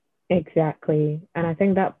 Exactly. And I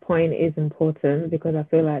think that point is important because I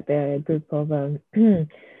feel like there are a group of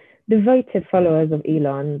devoted followers of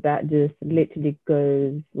Elon that just literally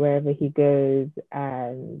goes wherever he goes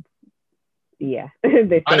and yeah,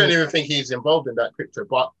 they I don't think even think he's involved in that crypto,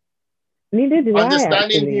 but neither do I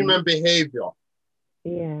understanding actually. human behavior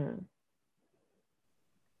Yeah,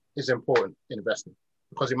 is important in investing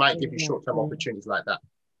because it might give you short-term exactly. opportunities like that.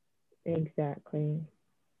 Exactly.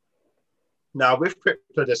 Now, with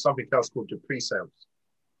crypto, there's something else called the pre-sales.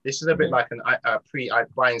 This is a bit Mm-hmm. like a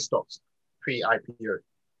buying stocks pre-IPO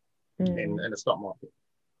Mm, in the stock market.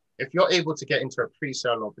 If you're able to get into a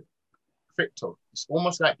pre-sale of crypto, it's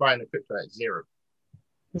almost like buying a crypto at zero.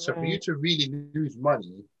 So for you right. to really lose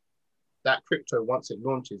money, that crypto, once it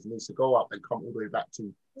launches, needs to go up and come all the way back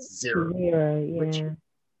to zero, Zero, which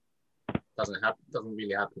yeah, doesn't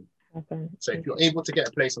really happen. happen. So if you're Okay. able to get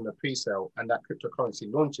a place on the pre-sale and that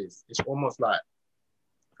cryptocurrency launches, it's almost like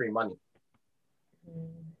free money. Mm.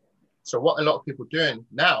 So what a lot of people doing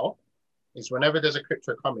now is whenever there's a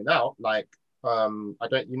crypto coming out, like I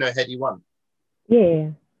don't Heady One,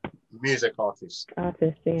 Yeah, music artist.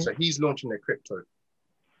 artist, yeah. So he's launching a crypto.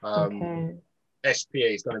 Um, Okay. SPA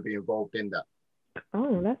is going to be involved in that.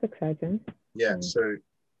 Oh, that's exciting. Yeah. Mm. So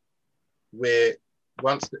we're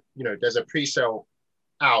there's a pre-sale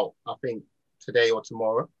out, I think today or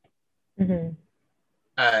tomorrow, Mm-hmm.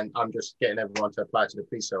 and I'm just getting everyone to apply to the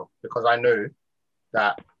pre-sale because I know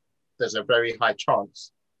that there's a very high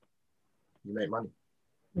chance you make money.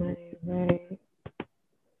 Right, right.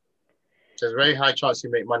 So there's a very high chance you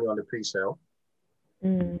make money on the pre-sale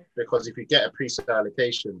Mm. because if you get a pre-sale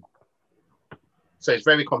allocation, so it's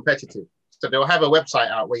very competitive. So they'll have a website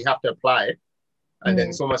out where you have to apply it, and then Mm.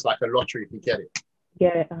 it's almost like a lottery if you get it.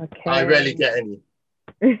 Get it. I rarely Okay. get any,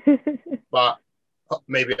 but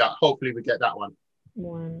maybe hopefully we get that one.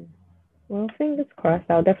 One. Well, fingers crossed.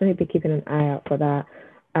 I'll definitely be keeping an eye out for that.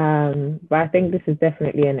 But I think this is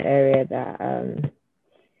definitely an area that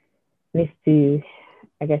needs to,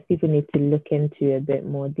 I guess people need to look into a bit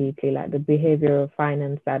more deeply, like the behavioral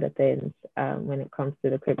finance side of things when it comes to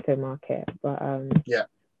the crypto market. But Yeah.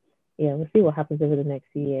 yeah, we'll see what happens over the next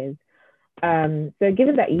few years. So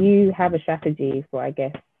given that you have a strategy for, I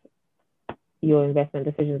guess, your investment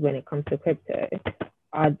decisions when it comes to crypto,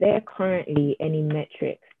 are there currently any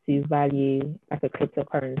metrics to value like a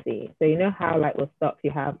cryptocurrency? So you know how like with stocks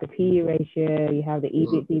you have the PE ratio, you have the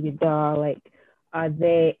Mm. EBIT, EBITDA, like are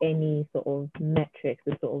there any sort of metrics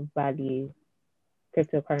to sort of value Do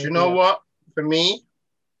you know cryptocurrency? what? For me,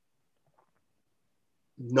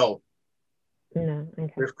 no. No,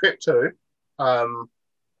 okay. With crypto, um,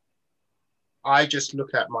 I just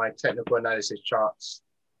look at my technical analysis charts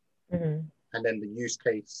Mm-hmm. and then the use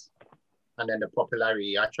case and then the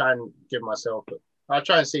popularity. I try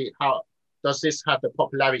and see how does this have the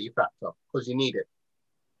popularity factor because you need it.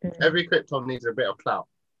 Mm-hmm. Every crypto needs a bit of clout.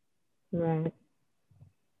 Right.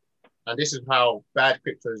 And this is how bad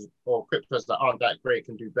cryptos or cryptos that aren't that great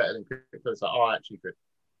can do better than cryptos that are actually good.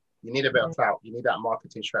 You need a bit of Right. clout. You need that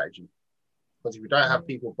marketing strategy. Because if you don't have Mm.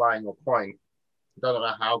 people buying your coin, it doesn't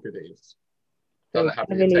matter how good it is. It So doesn't it's have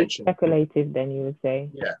the heavily attention. speculative then you would say.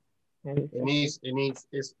 Yeah. Heavily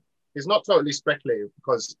speculative. It's not totally speculative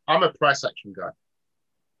because I'm a price action guy.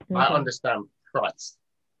 I Okay. understand price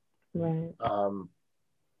Right.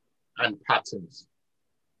 and patterns,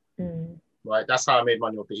 Mm. right? That's how I made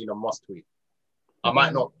money off the Elon Musk tweet. I might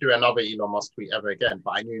Right. not do another Elon Musk tweet ever again,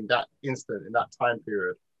 but I knew in that instant, in that time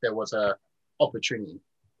period, there was a opportunity.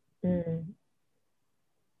 Mm.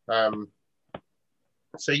 Um,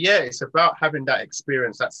 so yeah, it's about having that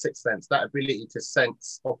experience, that sixth sense, that ability to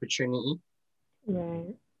sense opportunity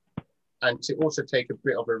Right. and to also take a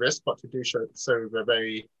bit of a risk, but to do so with a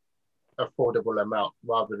very affordable amount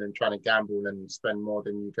rather than trying to gamble and spend more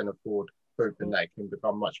than you can afford, hoping that it can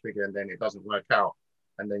become much bigger and then it doesn't work out.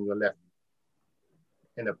 And then you're left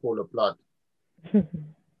in a pool of blood.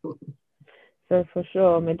 So for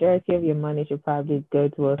sure, majority of your money should probably go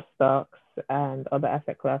towards stocks and other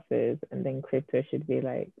asset classes, and then crypto should be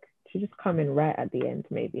like should just come in right at the end,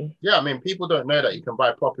 maybe. Yeah, I mean, people don't know that you can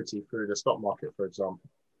buy property through the stock market, for example.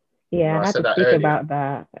 Yeah, I I had said to that speak earlier. about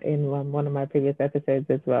that in one of my previous episodes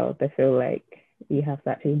as well. They feel like You have to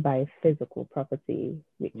actually buy physical property,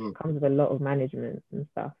 which Mm, comes with a lot of management and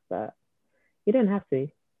stuff, but you don't have to.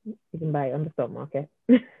 You can buy it on the stock market.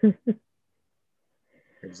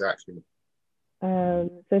 exactly.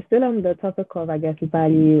 So still on the topic of, I guess,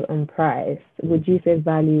 value and price, would you say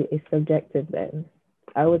value is subjective then?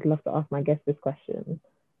 I always love to ask my guests this question.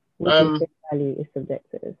 Would you Um, say value is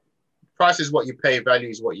subjective? Price is what you pay, value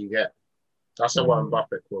is what you get. That's a Warren Mm,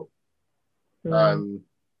 Buffett quote. mm, Um,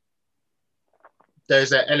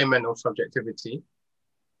 there's an element of subjectivity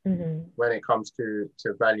mm, when it comes to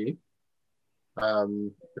value,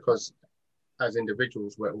 because as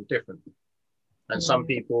individuals, we're all different. And some mm,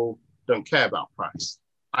 people don't care about price.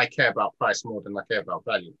 I care about price more than I care about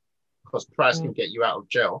value, because price can mm. get you out of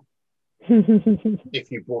jail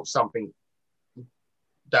if you bought something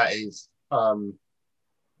that is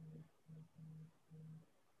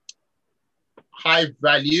high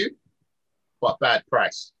value but bad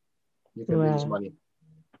price. You can lose Right. money.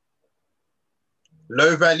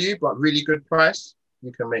 Low value but really good price,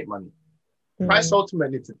 you can make money. Price Mm,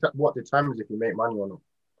 ultimately what determines if you make money or not.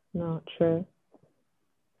 not true.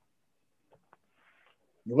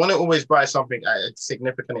 You want to always buy something at a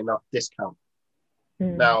significant enough discount.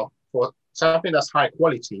 Mm, Now, for something that's high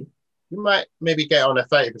quality, you might maybe get on a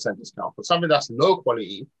 30% discount. For something that's low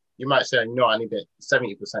quality, you might say, no, I need a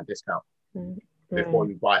 70% discount mm, before right.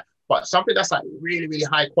 you buy. But something that's like really, really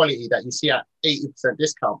high quality that you see at 80%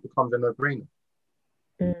 discount becomes a no-brainer.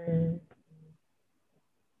 Mm,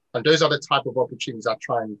 And those are the type of opportunities I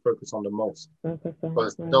try and focus on the most, 100%.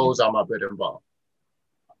 because Right. those are my bread and butter.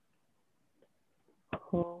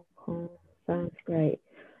 Cool, cool. Sounds great.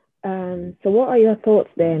 So what are your thoughts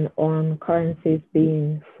then on currencies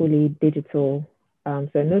being fully digital?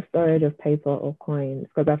 So no storage of paper or coins,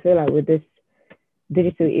 because I feel like with this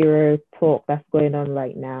digital era talk that's going on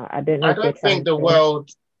right now, I don't know I if they're don't think trying the to. world,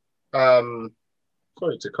 um,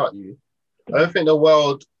 sorry to cut you, I don't think the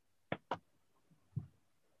world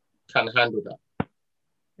can handle that,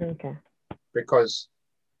 Okay. because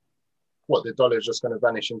what, the dollar is just going to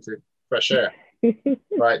vanish into fresh air,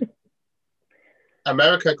 right?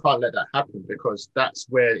 America can't let that happen, because that's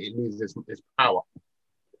where it loses its power.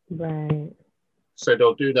 Right. So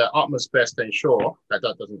they'll do their utmost best to ensure that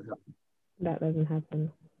that doesn't happen. That doesn't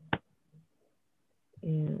happen.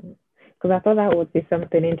 Yeah. Because I thought that would be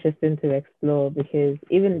something interesting to explore, because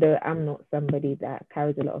even though I'm not somebody that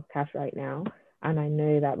carries a lot of cash right now, and I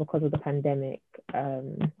know that because of the pandemic,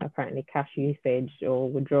 apparently cash usage or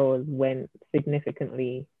withdrawals went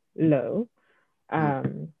significantly low. Mm.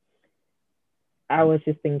 Um, I was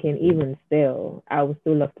just thinking, even still, I would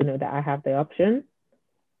still love to know that I have the option.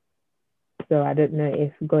 So I don't know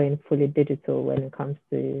if going fully digital when it comes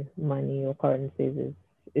to money or currencies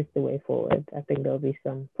is the way forward. I think there'll be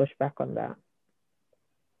some pushback on that.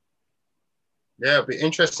 Yeah, it'll be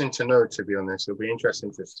interesting to know, to be honest. It'll be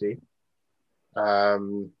interesting to see.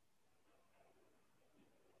 Um,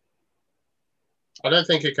 I don't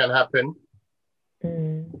think it can happen,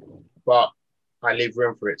 Mm, but I leave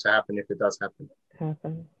room for it to happen if it does happen.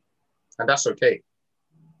 happen. And that's okay.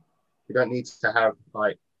 You don't need to have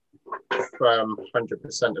like firm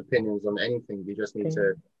 100% opinions on anything. You just need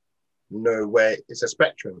to Thing. know where it's a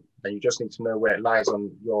spectrum, and you just need to know where it lies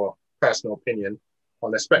on your personal opinion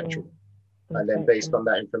on the Yeah, spectrum. on And then based on spectrum.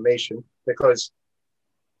 that information, because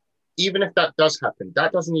even if that does happen,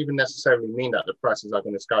 that doesn't even necessarily mean that the prices are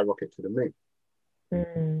going to skyrocket to the moon.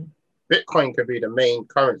 Mm, Bitcoin could be the main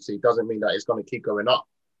currency, doesn't mean that it's going to keep going up.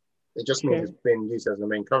 It just means it's true. being used as the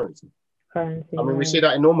main currency. I Currency, mean, we see right.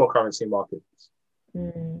 that in normal currency markets.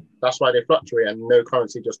 Mm, That's why they fluctuate, and no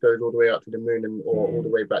currency just goes all the way up to the moon or all the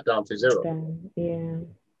mm, way back down to zero, yeah.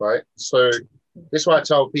 right? So this is why I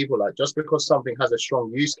tell people, like, just because something has a strong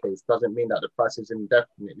use case doesn't mean that the price is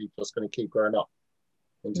indefinitely just going to keep going up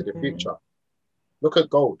into the Mm, future. Look at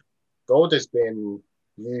gold. Gold has been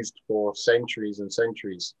used for centuries and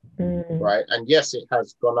centuries, mm, right? And yes, it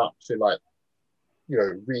has gone up to like,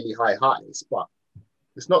 really high highs, but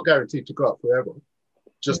it's not guaranteed to go up forever,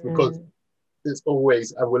 just because mm, it's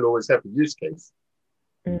always and will always have a use case.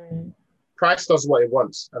 mm. Price does what it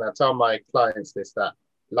wants. And I tell my clients this, that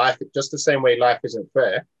life, just the same way life isn't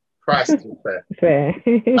fair, price isn't fair. Fair.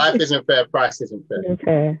 Life isn't fair, price isn't fair.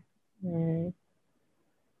 Fair. Right.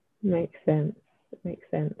 Makes sense. Makes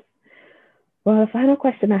sense. Well, the final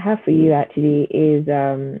question I have for you actually is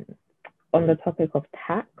on the topic of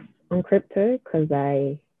tax on crypto, because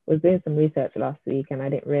I was doing some research last week and I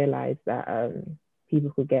didn't realize that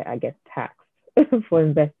people could get, I guess, taxed for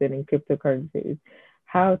investing in cryptocurrencies.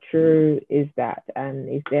 How true is that? And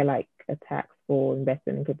is there like a tax for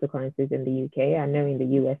investing in cryptocurrencies in the UK? I know in the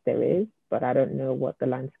US there is, but I don't know what the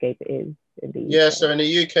landscape is in the Yeah, UK. so in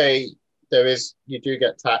the UK, you do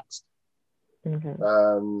get taxed. Okay.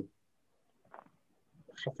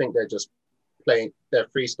 I think they're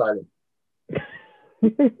freestyling.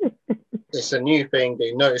 It's a new thing.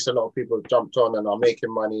 They notice a lot of people jumped on and are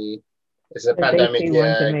making money. It's a But they pandemic, too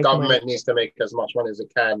want to yeah. make Government money. needs to make as much money as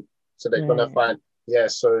it can. So they're gonna Right. find, yeah.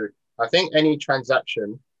 So I think any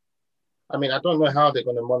transaction, I mean, I don't know how they're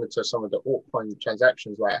gonna monitor some of the altcoin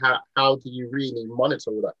transactions. Like how do you really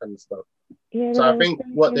monitor all that kind of stuff? Yeah, So but I I was think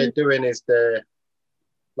what they're thinking, doing is they're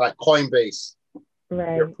like Coinbase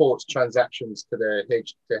right. reports transactions to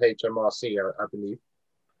to HMRC, I believe.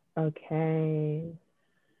 Okay.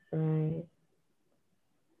 Right.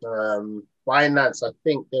 Binance, I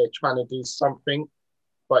think they're trying to do something,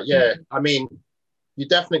 but yeah, Mhm. I mean, you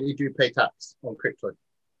definitely do pay tax on crypto,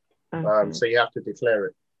 Okay. so you have to declare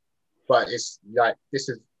it. But it's like this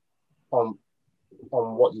is on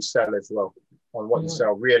what you sell as well, on what you Right.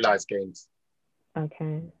 sell, realized gains.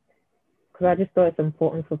 Okay. Because I just thought it's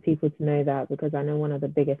important for people to know that, because I know one of the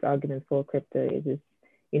biggest arguments for crypto is just,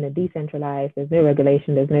 decentralized. There's no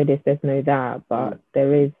regulation. There's no this. There's no that. Mm. But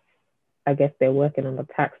there is, I guess they're working on the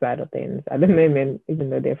tax side of things at the moment, even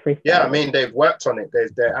though they're Yeah, I freestyling. mean they've worked on it.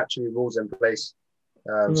 There are actually rules in place,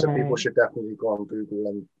 so people Right. should definitely go on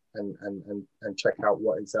Google and check out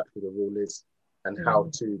what exactly the rule is and how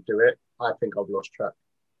Mm. to do it. I think I've lost track.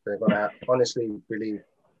 They're gonna honestly believe.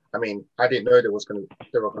 I mean, I didn't know they were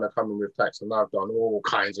gonna come in with tax, and I've done all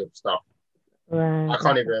kinds of stuff. Right. I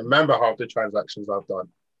can't even remember half the transactions I've done.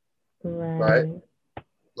 Right, Right.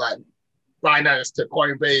 like Binance to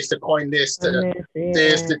Coinbase to CoinList to Unless,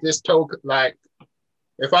 this yeah. to this token. Like,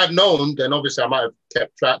 if I'd known, then obviously I might have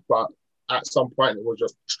kept track. But at some point, it was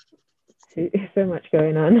just So much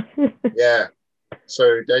going on. yeah.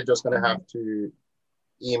 So they're just gonna have to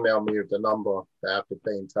email me with the number that I have to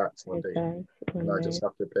pay in tax one day, Thanks. and I One just day.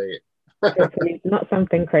 have to pay it. Hopefully it's not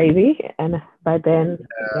something crazy. And by then,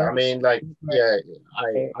 yeah. I mean, like, Right.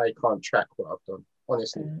 yeah, I can't track what I've done.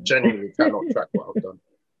 Honestly, genuinely cannot track what I've done.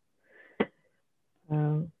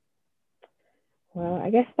 Um, well, I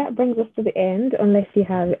guess that brings us to the end, unless you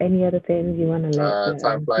have any other things you want to let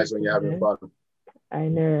Time flies when people you're having know. fun. I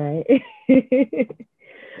know, right?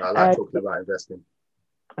 I like uh, talking about investing.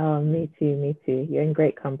 oh, me too, me too. You're in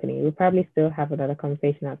great company. We'll probably still have another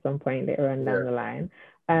conversation at some point later on down Yeah. the line.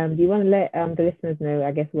 Do you want to let the listeners know,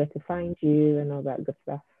 I guess, where to find you and all that good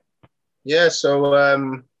stuff? Yeah. So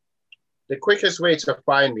the quickest way to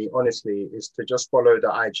find me, honestly, is to just follow the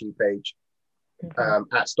IG page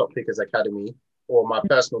Okay. at Stock Pickers Academy, or my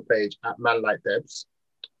personal page at Man Like Debs.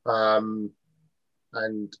 And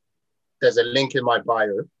there's a link in my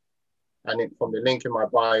bio, and from the link in my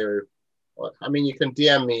bio, I mean, you can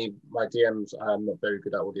DM me. My DMs, I'm not very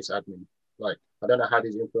good at all this admin. Like, I don't know how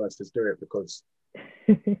these influencers do it, because,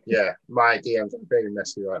 yeah, my DMs are very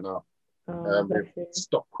messy right now. Oh, bless With you.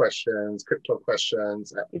 stock questions, crypto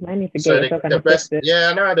questions. You might need to get So yourself an the best, assistant.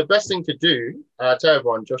 yeah, no, the best thing to do, tell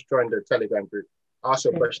everyone, just join the Telegram group. Ask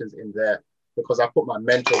your Yeah. questions in there, because I put my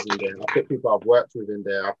mentors in there. I put people I've worked with in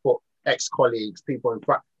there. I put ex-colleagues, people in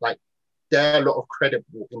fact, like, there are a lot of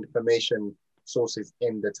credible information sources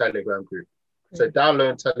in the Telegram group. So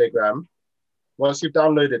download Telegram. Once you've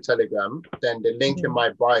downloaded Telegram, then the link in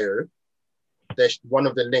my bio, one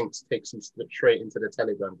of the links takes you straight into the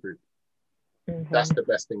Telegram group. Okay. That's the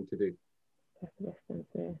best thing to do. That's the best thing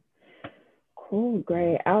to do. Cool,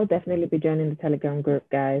 great. I'll definitely be joining the Telegram group,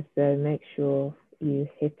 guys. So make sure you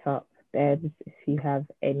hit up Debs if you have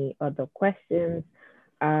any other questions.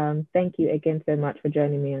 Thank you again so much for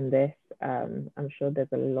joining me on this. I'm sure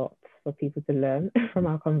there's a lot for people to learn from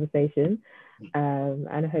our conversation.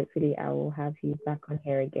 And hopefully I will have you back on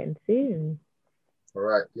here again soon. All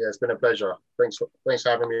right. Yeah, it's been a pleasure. Thanks for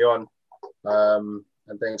having me on. And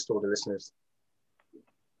thanks to all the listeners.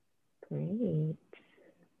 Great.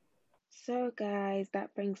 So, guys,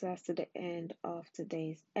 that brings us to the end of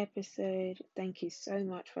today's episode. Thank you so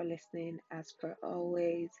much for listening. As per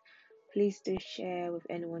always, please do share with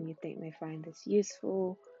anyone you think may find this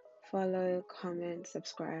useful. Follow, comment,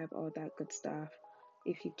 subscribe, all that good stuff.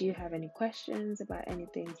 If you do have any questions about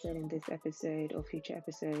anything said in this episode or future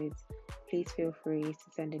episodes, please feel free to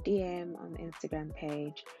send a DM on the Instagram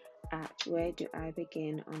page at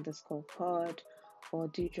wheredoibegin_pod, or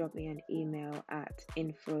do drop me an email at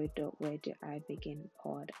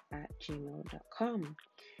info.wheredoibeginpod@gmail.com.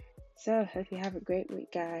 So, hope you have a great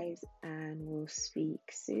week, guys, and we'll speak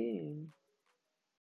soon.